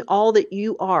being all that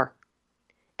you are,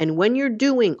 and when you're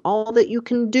doing all that you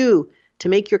can do to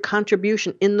make your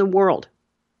contribution in the world,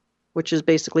 which is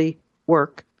basically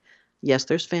work. Yes,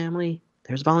 there's family,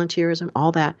 there's volunteerism,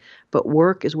 all that, but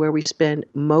work is where we spend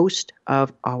most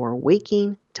of our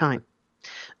waking time.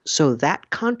 So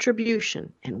that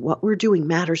contribution and what we're doing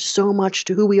matters so much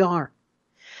to who we are.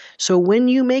 So when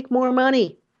you make more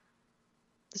money,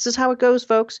 this is how it goes,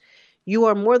 folks. You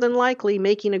are more than likely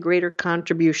making a greater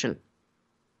contribution.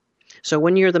 So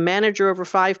when you're the manager over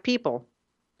 5 people,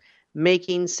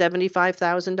 making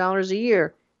 $75,000 a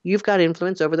year, you've got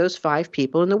influence over those 5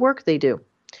 people and the work they do.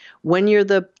 When you're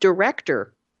the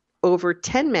director over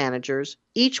 10 managers,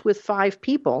 each with 5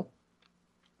 people,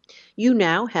 you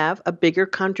now have a bigger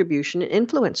contribution and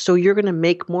influence. So you're going to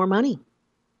make more money.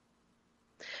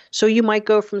 So you might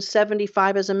go from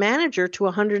 75 as a manager to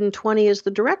 120 as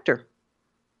the director.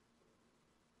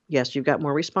 Yes, you've got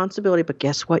more responsibility, but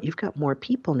guess what? You've got more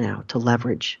people now to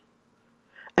leverage.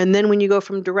 And then when you go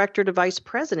from director to vice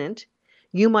president,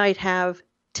 you might have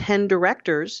 10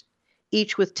 directors,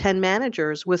 each with 10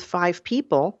 managers with 5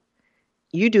 people.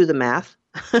 You do the math.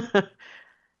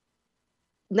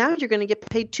 Now you're going to get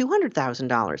paid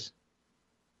 $200,000.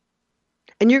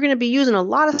 And you're going to be using a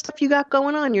lot of stuff you got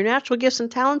going on. Your natural gifts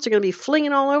and talents are going to be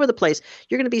flinging all over the place.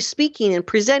 You're going to be speaking and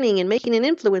presenting and making an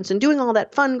influence and doing all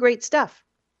that fun, great stuff.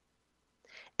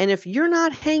 And if you're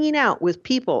not hanging out with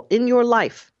people in your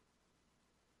life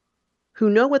who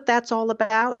know what that's all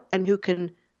about and who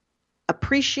can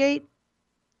appreciate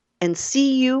and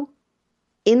see you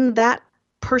in that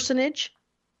personage,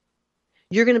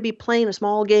 you're going to be playing a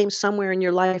small game somewhere in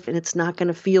your life and it's not going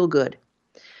to feel good.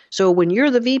 So when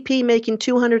you're the VP making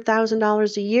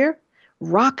 $200,000 a year,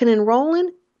 rocking and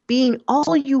rolling, being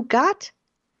all you got,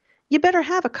 you better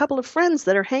have a couple of friends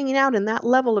that are hanging out in that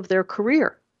level of their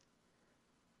career.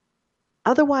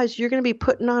 Otherwise, you're going to be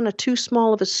putting on a too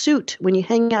small of a suit when you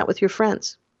hang out with your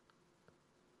friends.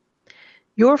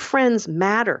 Your friends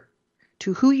matter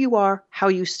to who you are, how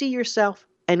you see yourself,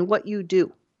 and what you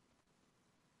do.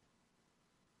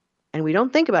 And we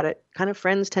don't think about it. Kind of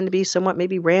friends tend to be somewhat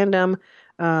maybe random,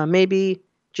 maybe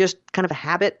just kind of a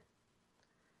habit.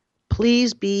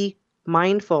 Please be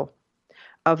mindful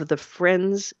of the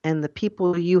friends and the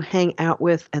people you hang out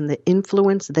with and the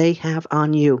influence they have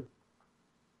on you.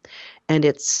 And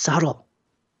it's subtle.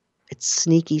 It's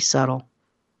sneaky subtle.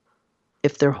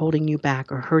 If they're holding you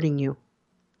back or hurting you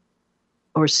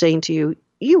or saying to you,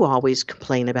 you always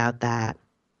complain about that.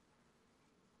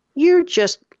 You're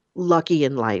just lucky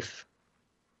in life.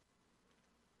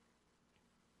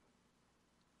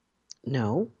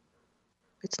 No,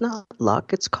 it's not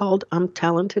luck. It's called I'm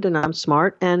talented and I'm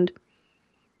smart and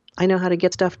I know how to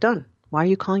get stuff done. Why are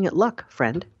you calling it luck,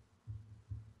 friend?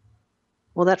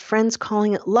 Well, that friend's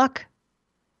calling it luck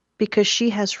because she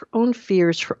has her own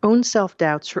fears, her own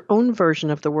self-doubts, her own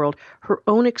version of the world, her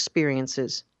own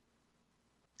experiences.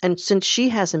 And since she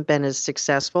hasn't been as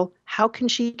successful, how can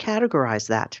she categorize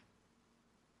that?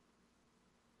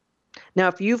 Now,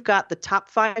 if you've got the top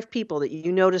 5 people that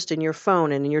you noticed in your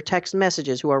phone and in your text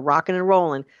messages who are rocking and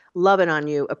rolling, loving on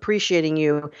you, appreciating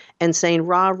you, and saying,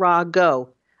 rah, rah, go,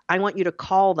 I want you to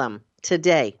call them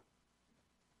today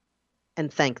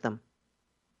and thank them.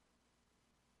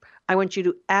 I want you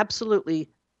to absolutely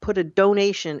put a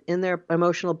donation in their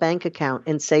emotional bank account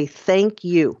and say thank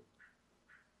you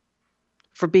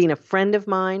for being a friend of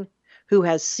mine who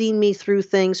has seen me through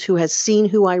things, who has seen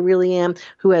who I really am,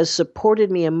 who has supported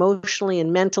me emotionally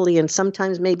and mentally and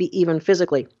sometimes maybe even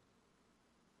physically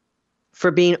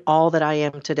for being all that I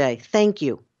am today. Thank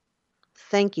you.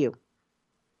 Thank you.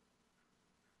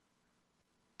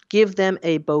 Give them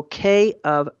a bouquet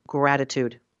of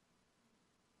gratitude.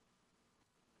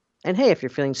 And hey, if you're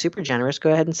feeling super generous,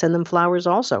 go ahead and send them flowers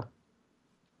also.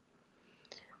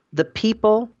 The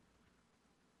people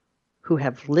who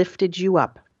have lifted you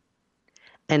up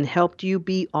and helped you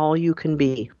be all you can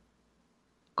be,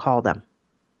 call them.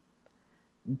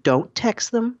 Don't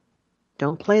text them.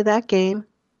 Don't play that game.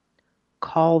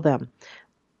 Call them.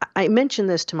 I mention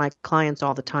this to my clients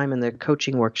all the time in the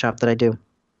coaching workshop that I do.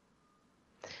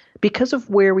 Because of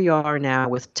where we are now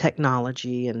with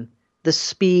technology and the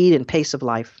speed and pace of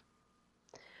life,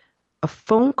 a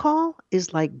phone call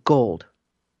is like gold.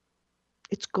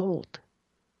 It's gold.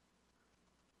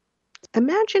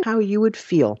 Imagine how you would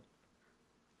feel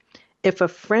if a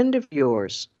friend of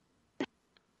yours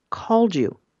called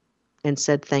you and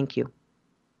said thank you.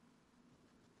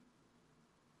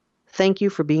 Thank you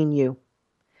for being you.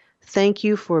 Thank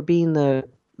you for being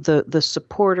the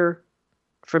supporter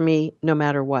for me no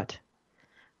matter what.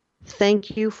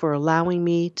 Thank you for allowing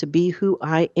me to be who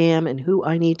I am and who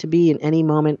I need to be in any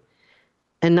moment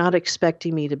and not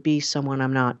expecting me to be someone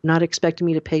I'm not expecting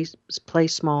me to play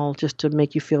small just to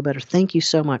make you feel better. Thank you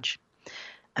so much.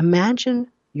 Imagine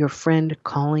your friend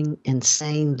calling and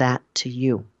saying that to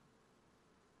you.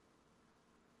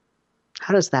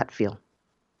 How does that feel?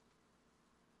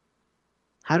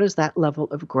 How does that level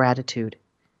of gratitude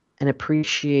and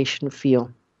appreciation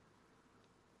feel?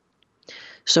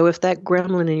 So if that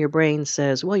gremlin in your brain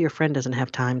says, well, your friend doesn't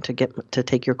have time to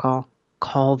take your call,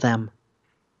 call them.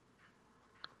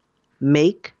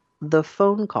 Make the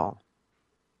phone call.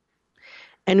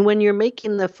 And when you're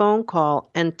making the phone call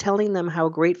and telling them how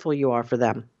grateful you are for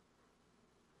them,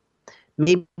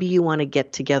 maybe you want to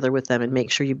get together with them and make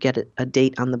sure you get a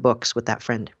date on the books with that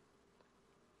friend.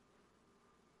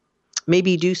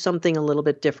 Maybe do something a little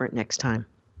bit different next time.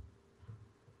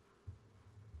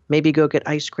 Maybe go get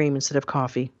ice cream instead of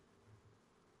coffee.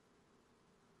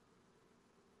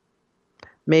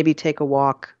 Maybe take a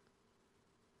walk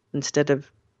instead of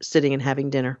sitting and having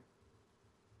dinner.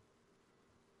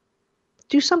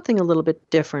 Do something a little bit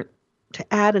different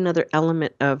to add another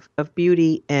element of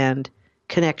beauty and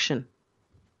connection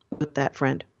with that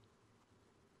friend.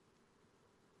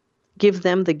 Give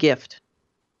them the gift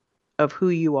of who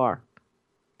you are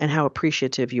and how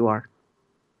appreciative you are.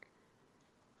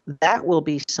 That will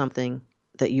be something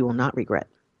that you will not regret.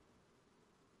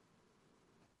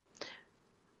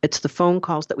 It's the phone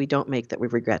calls that we don't make that we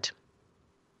regret.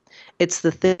 It's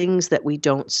the things that we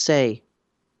don't say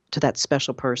to that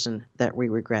special person that we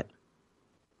regret.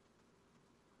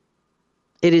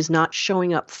 It is not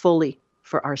showing up fully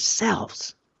for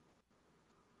ourselves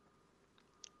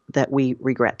that we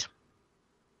regret.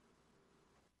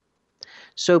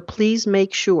 So please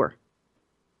make sure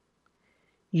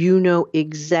you know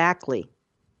exactly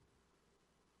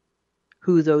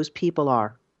who those people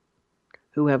are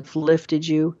who have lifted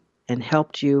you and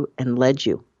helped you and led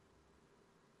you.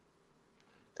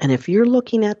 And if you're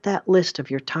looking at that list of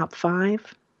your top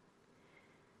 5,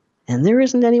 and there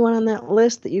isn't anyone on that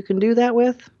list that you can do that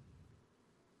with,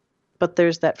 but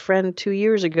there's that friend 2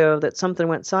 years ago that something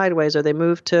went sideways or they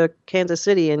moved to Kansas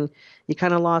City and you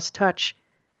kind of lost touch,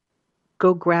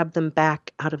 go grab them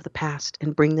back out of the past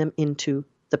and bring them into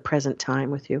the present time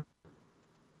with you.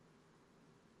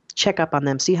 Check up on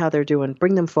them, see how they're doing,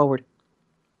 bring them forward.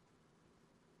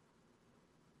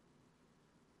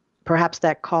 Perhaps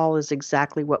that call is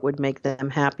exactly what would make them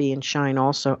happy and shine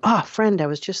also. Ah, friend, I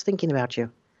was just thinking about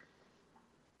you.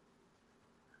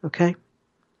 Okay?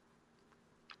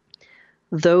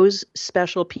 Those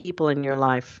special people in your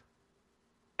life,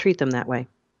 treat them that way.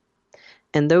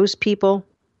 And those people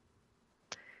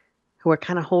who are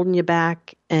kind of holding you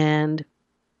back, and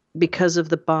because of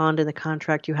the bond and the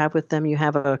contract you have with them, you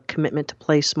have a commitment to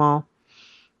play small,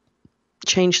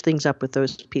 change things up with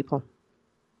those people.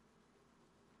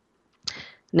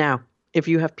 Now, if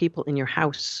you have people in your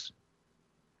house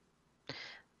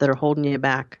that are holding you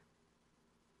back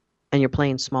and you're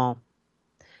playing small,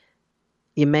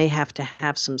 you may have to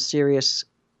have some serious,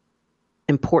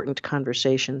 important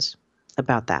conversations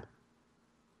about that.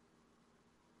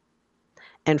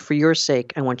 And for your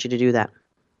sake, I want you to do that.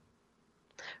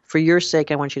 For your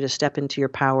sake, I want you to step into your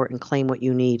power and claim what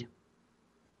you need.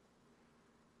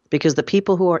 Because the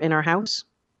people who are in our house,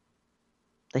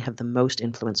 they have the most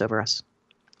influence over us.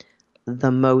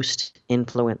 The most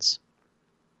influence.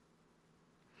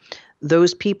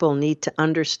 Those people need to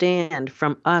understand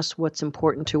from us what's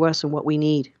important to us and what we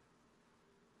need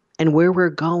and where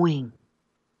we're going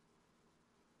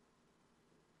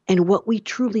and what we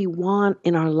truly want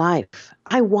in our life.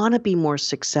 I want to be more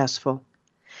successful.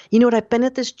 You know what? I've been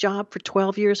at this job for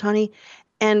 12 years, honey,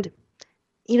 and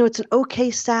it's an okay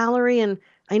salary, and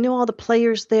I know all the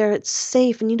players there. It's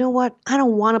safe, and you know what? I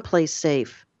don't want to play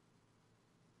safe.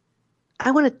 I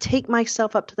want to take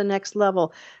myself up to the next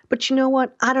level. But you know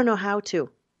what? I don't know how to.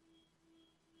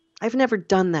 I've never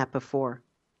done that before.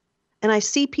 And I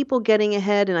see people getting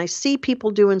ahead, and I see people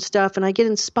doing stuff, and I get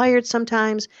inspired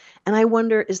sometimes, and I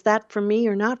wonder, is that for me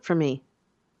or not for me?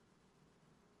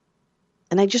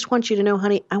 And I just want you to know,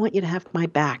 honey, I want you to have my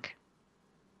back.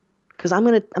 Because I'm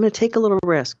gonna take a little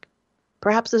risk.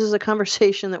 Perhaps this is a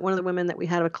conversation that one of the women that we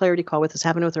had a clarity call with is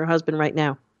having with her husband right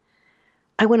now.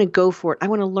 I want to go for it. I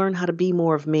want to learn how to be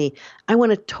more of me. I want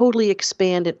to totally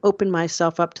expand and open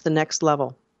myself up to the next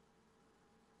level.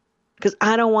 Because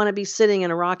I don't want to be sitting in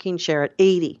a rocking chair at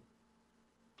 80,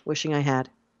 wishing I had.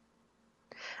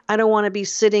 I don't want to be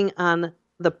sitting on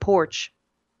the porch,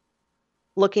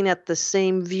 looking at the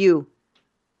same view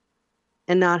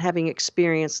and not having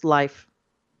experienced life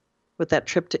with that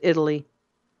trip to Italy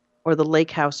or the lake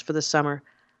house for the summer.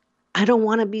 I don't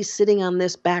want to be sitting on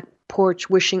this back porch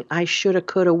wishing I shoulda,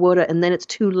 coulda, woulda, and then it's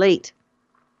too late.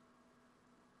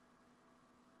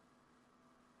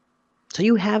 So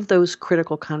you have those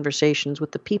critical conversations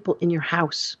with the people in your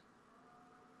house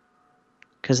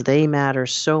because they matter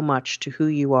so much to who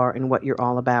you are and what you're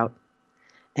all about.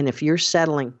 And if you're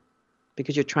settling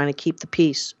because you're trying to keep the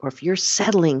peace, or if you're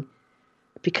settling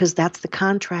because that's the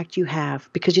contract you have,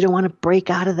 because you don't want to break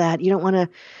out of that, you don't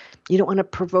want to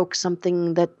provoke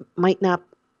something that might not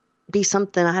be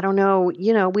something, I don't know,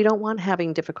 we don't want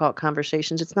having difficult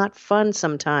conversations. It's not fun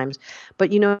sometimes,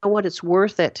 but you know what? It's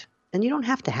worth it. And you don't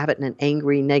have to have it in an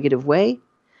angry, negative way.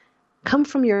 Come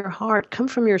from your heart, come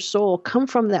from your soul, come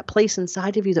from that place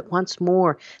inside of you that wants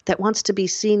more, that wants to be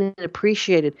seen and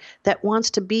appreciated, that wants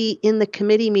to be in the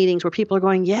committee meetings where people are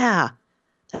going, yeah,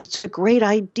 that's a great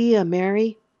idea,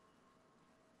 Mary.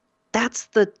 That's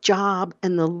the job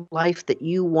and the life that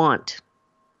you want.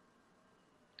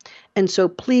 And so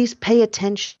please pay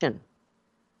attention.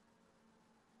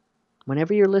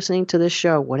 Whenever you're listening to this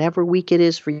show, whatever week it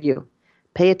is for you,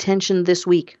 pay attention this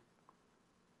week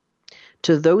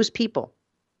to those people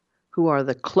who are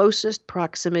the closest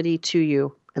proximity to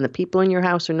you. And the people in your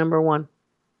house are number one.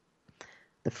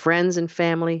 The friends and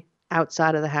family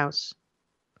outside of the house.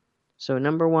 So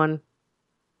number one,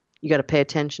 you got to pay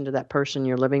attention to that person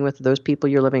you're living with, those people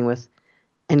you're living with,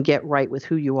 and get right with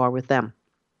who you are with them.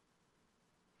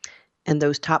 And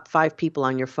those top 5 people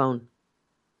on your phone,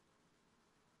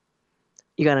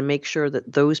 you got to make sure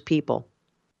that those people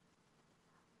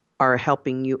are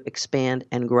helping you expand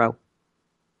and grow.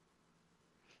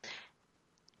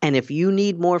 And if you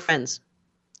need more friends,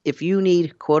 if you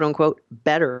need, quote unquote,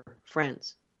 better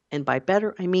friends, and by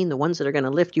better, I mean the ones that are going to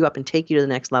lift you up and take you to the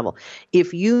next level.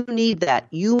 If you need that,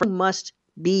 you must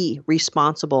be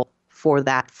responsible for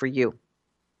that for you.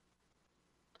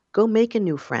 Go make a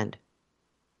new friend.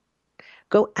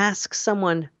 Go ask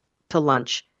someone to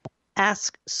lunch.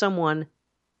 Ask someone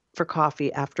for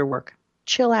coffee after work.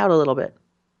 Chill out a little bit.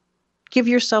 Give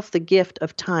yourself the gift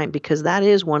of time, because that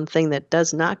is one thing that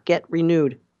does not get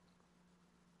renewed.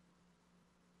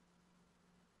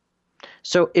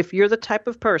 So if you're the type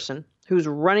of person who's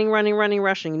running,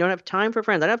 rushing, you don't have time for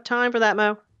friends. I don't have time for that,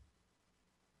 Mo.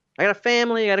 I got a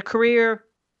family, I got a career,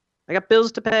 I got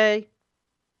bills to pay.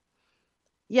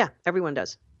 Yeah, everyone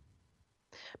does.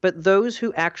 But those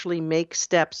who actually make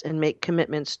steps and make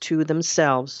commitments to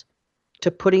themselves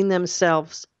to putting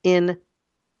themselves in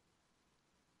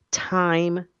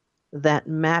time that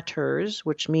matters,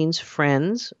 which means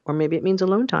friends, or maybe it means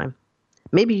alone time.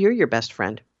 Maybe you're your best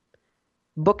friend.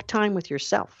 Book time with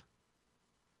yourself.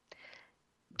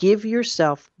 Give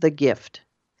yourself the gift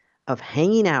of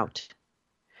hanging out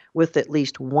with at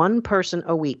least one person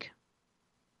a week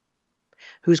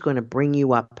who's going to bring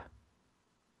you up.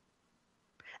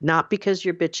 Not because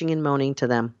you're bitching and moaning to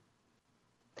them,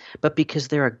 but because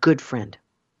they're a good friend.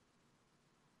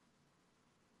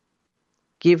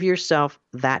 Give yourself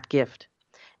that gift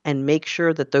and make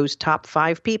sure that those top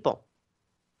 5 people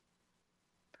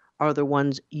are the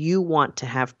ones you want to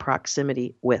have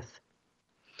proximity with.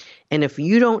 And if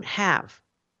you don't have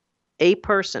a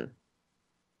person,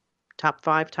 top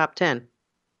 5, top 10,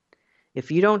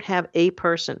 if you don't have a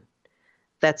person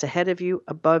that's ahead of you,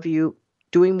 above you,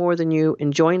 doing more than you,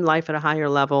 enjoying life at a higher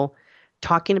level,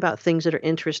 talking about things that are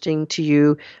interesting to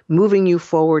you, moving you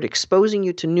forward, exposing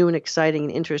you to new and exciting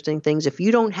and interesting things, if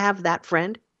you don't have that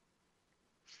friend,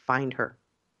 find her.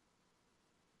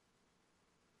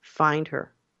 Find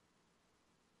her.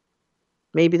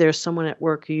 Maybe there's someone at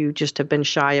work who you just have been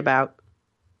shy about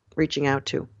reaching out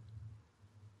to.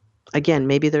 Again,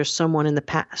 maybe there's someone in the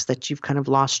past that you've kind of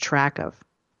lost track of.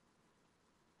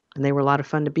 And they were a lot of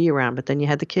fun to be around, but then you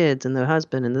had the kids and the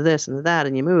husband and the this and the that,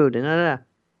 and you moved and da.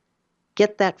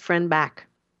 Get that friend back.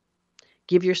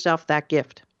 Give yourself that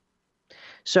gift.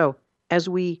 So, as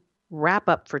we wrap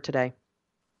up for today,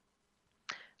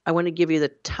 I want to give you the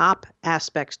top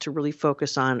aspects to really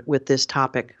focus on with this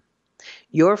topic.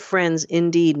 Your friends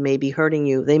indeed may be hurting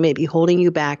you. They may be holding you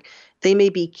back. They may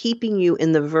be keeping you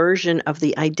in the version of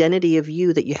the identity of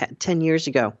you that you had 10 years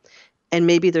ago. And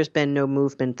maybe there's been no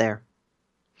movement there.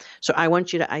 So I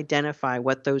want you to identify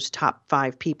what those top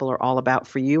 5 people are all about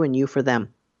for you and you for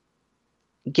them.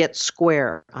 Get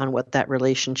square on what that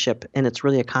relationship, and it's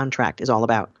really a contract, is all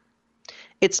about.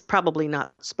 It's probably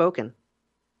not spoken.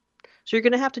 So you're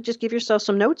going to have to just give yourself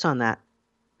some notes on that.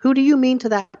 Who do you mean to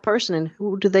that person, and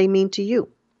who do they mean to you?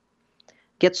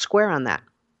 Get square on that.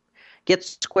 Get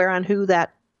square on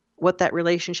what that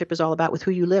relationship is all about with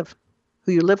who you live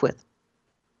with.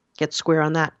 Get square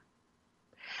on that.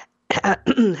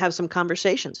 Have some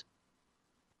conversations.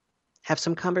 Have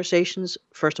some conversations,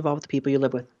 first of all, with the people you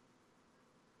live with.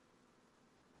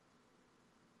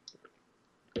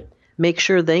 Make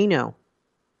sure they know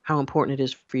how important it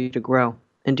is for you to grow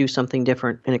and do something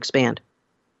different and expand.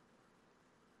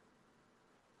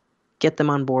 Get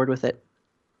them on board with it.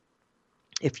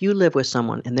 If you live with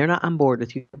someone and they're not on board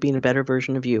with you being a better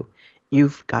version of you,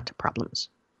 you've got problems.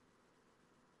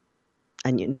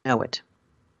 And you know it.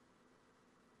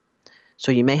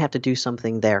 So you may have to do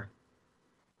something there.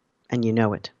 And you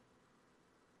know it.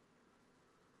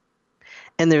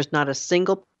 And there's not a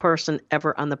single person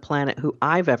ever on the planet who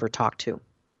I've ever talked to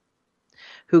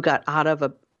who got out of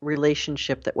a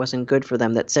relationship that wasn't good for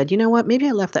them, that said, you know what, maybe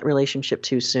I left that relationship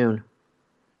too soon.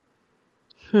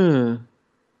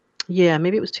 Yeah,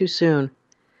 maybe it was too soon.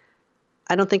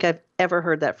 I don't think I've ever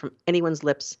heard that from anyone's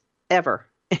lips, ever.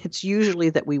 It's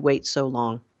usually that we wait so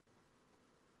long.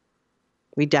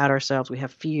 We doubt ourselves. We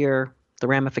have fear, the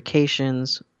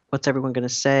ramifications, what's everyone going to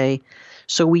say?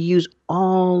 So we use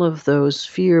all of those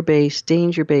fear-based,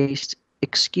 danger-based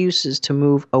excuses to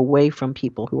move away from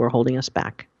people who are holding us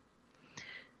back.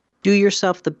 Do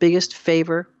yourself the biggest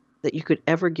favor that you could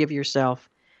ever give yourself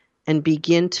and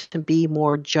begin to be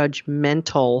more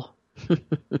judgmental.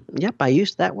 Yep, I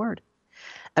used that word.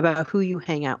 About who you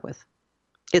hang out with.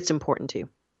 It's important to you.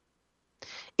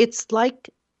 It's like,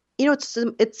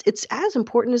 it's as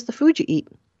important as the food you eat.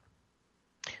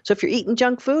 So if you're eating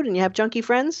junk food and you have junky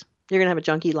friends, you're going to have a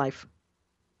junky life.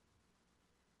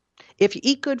 If you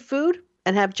eat good food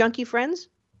and have junky friends,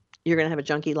 you're going to have a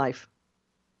junky life.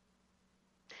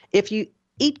 If you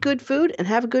eat good food and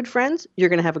have good friends, you're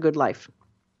going to have a good life.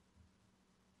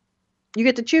 You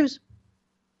get to choose.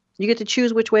 You get to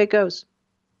choose which way it goes.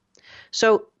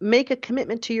 So make a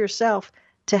commitment to yourself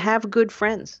to have good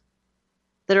friends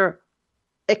that are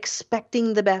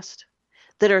expecting the best,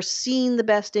 that are seeing the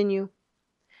best in you,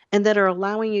 and that are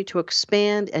allowing you to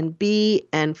expand and be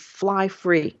and fly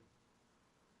free.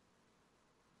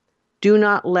 Do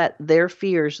not let their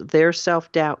fears, their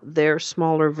self-doubt, their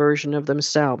smaller version of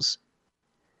themselves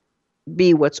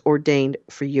be what's ordained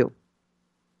for you.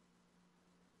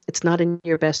 It's not in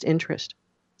your best interest.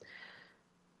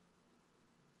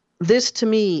 This, to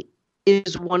me,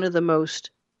 is one of the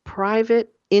most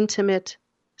private, intimate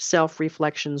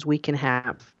self-reflections we can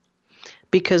have,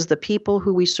 because the people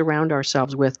who we surround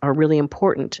ourselves with are really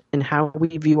important in how we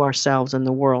view ourselves in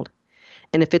the world.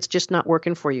 And if it's just not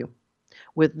working for you,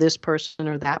 with this person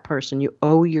or that person. You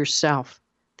owe yourself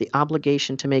the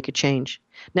obligation to make a change.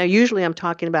 Now, usually I'm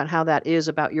talking about how that is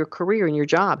about your career and your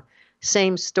job.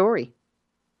 Same story.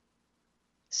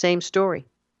 Same story.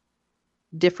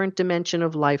 Different dimension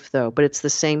of life, though, but it's the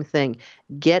same thing.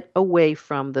 Get away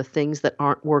from the things that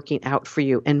aren't working out for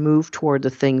you and move toward the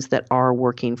things that are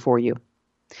working for you.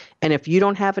 And if you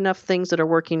don't have enough things that are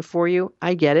working for you,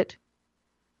 I get it.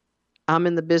 I'm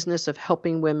in the business of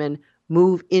helping women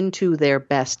move into their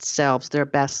best selves, their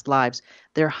best lives,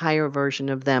 their higher version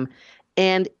of them.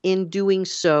 And in doing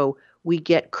so, we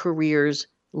get careers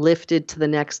lifted to the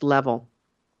next level.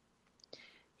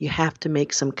 You have to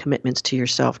make some commitments to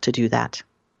yourself to do that.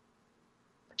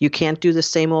 You can't do the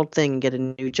same old thing and get a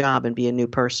new job and be a new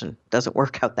person. It doesn't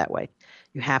work out that way.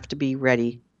 You have to be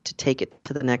ready to take it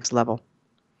to the next level.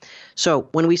 So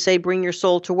when we say bring your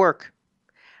soul to work,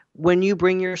 when you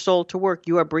bring your soul to work,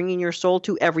 you are bringing your soul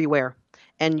to everywhere.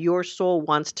 And your soul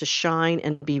wants to shine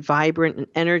and be vibrant and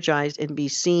energized and be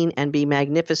seen and be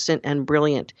magnificent and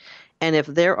brilliant. And if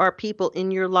there are people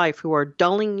in your life who are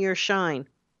dulling your shine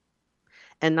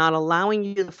and not allowing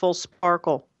you the full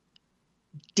sparkle,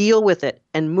 deal with it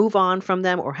and move on from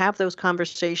them, or have those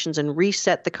conversations and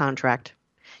reset the contract.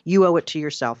 You owe it to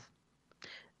yourself.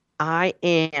 I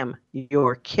am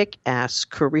your kick-ass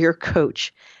career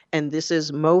coach, and this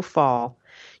is Mo Fall.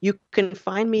 You can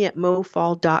find me at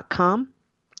mofall.com,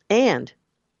 and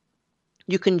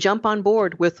you can jump on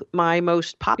board with my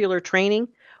most popular training,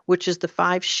 which is the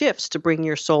 5 shifts to bring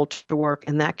your soul to work,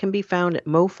 and that can be found at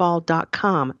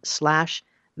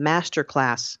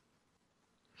mofall.com/masterclass.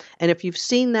 And if you've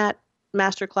seen that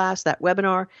masterclass, that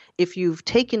webinar, if you've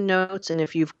taken notes and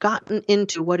if you've gotten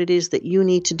into what it is that you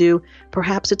need to do,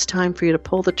 perhaps it's time for you to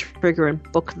pull the trigger and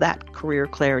book that career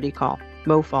clarity call.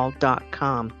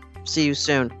 mofall.com. See you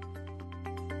soon.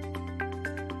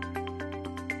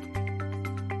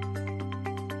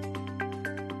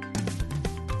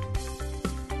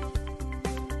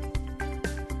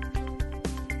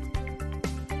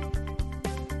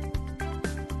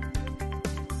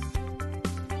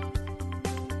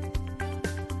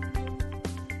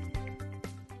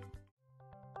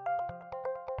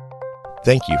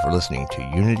 Thank you for listening to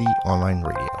Unity Online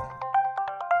Radio,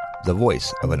 the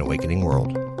voice of an awakening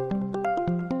world.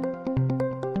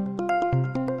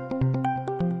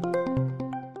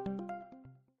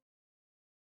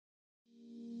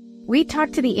 We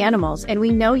talk to the animals, and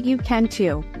we know you can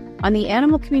too. On the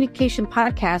Animal Communication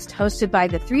Podcast, hosted by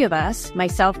the three of us,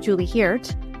 myself, Julie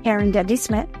Hiert, Karen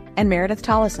Dudley-Smith, and Meredith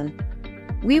Tollison.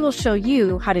 We will show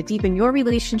you how to deepen your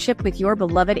relationship with your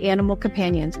beloved animal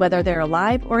companions, whether they're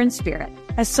alive or in spirit.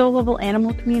 As soul-level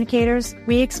animal communicators,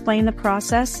 we explain the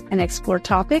process and explore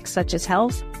topics such as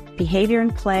health, behavior,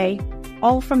 and play,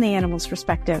 all from the animal's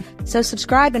perspective. So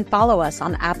subscribe and follow us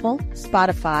on Apple,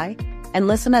 Spotify, and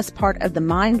listen as part of the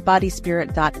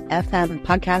MindBodySpirit.fm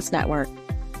podcast network.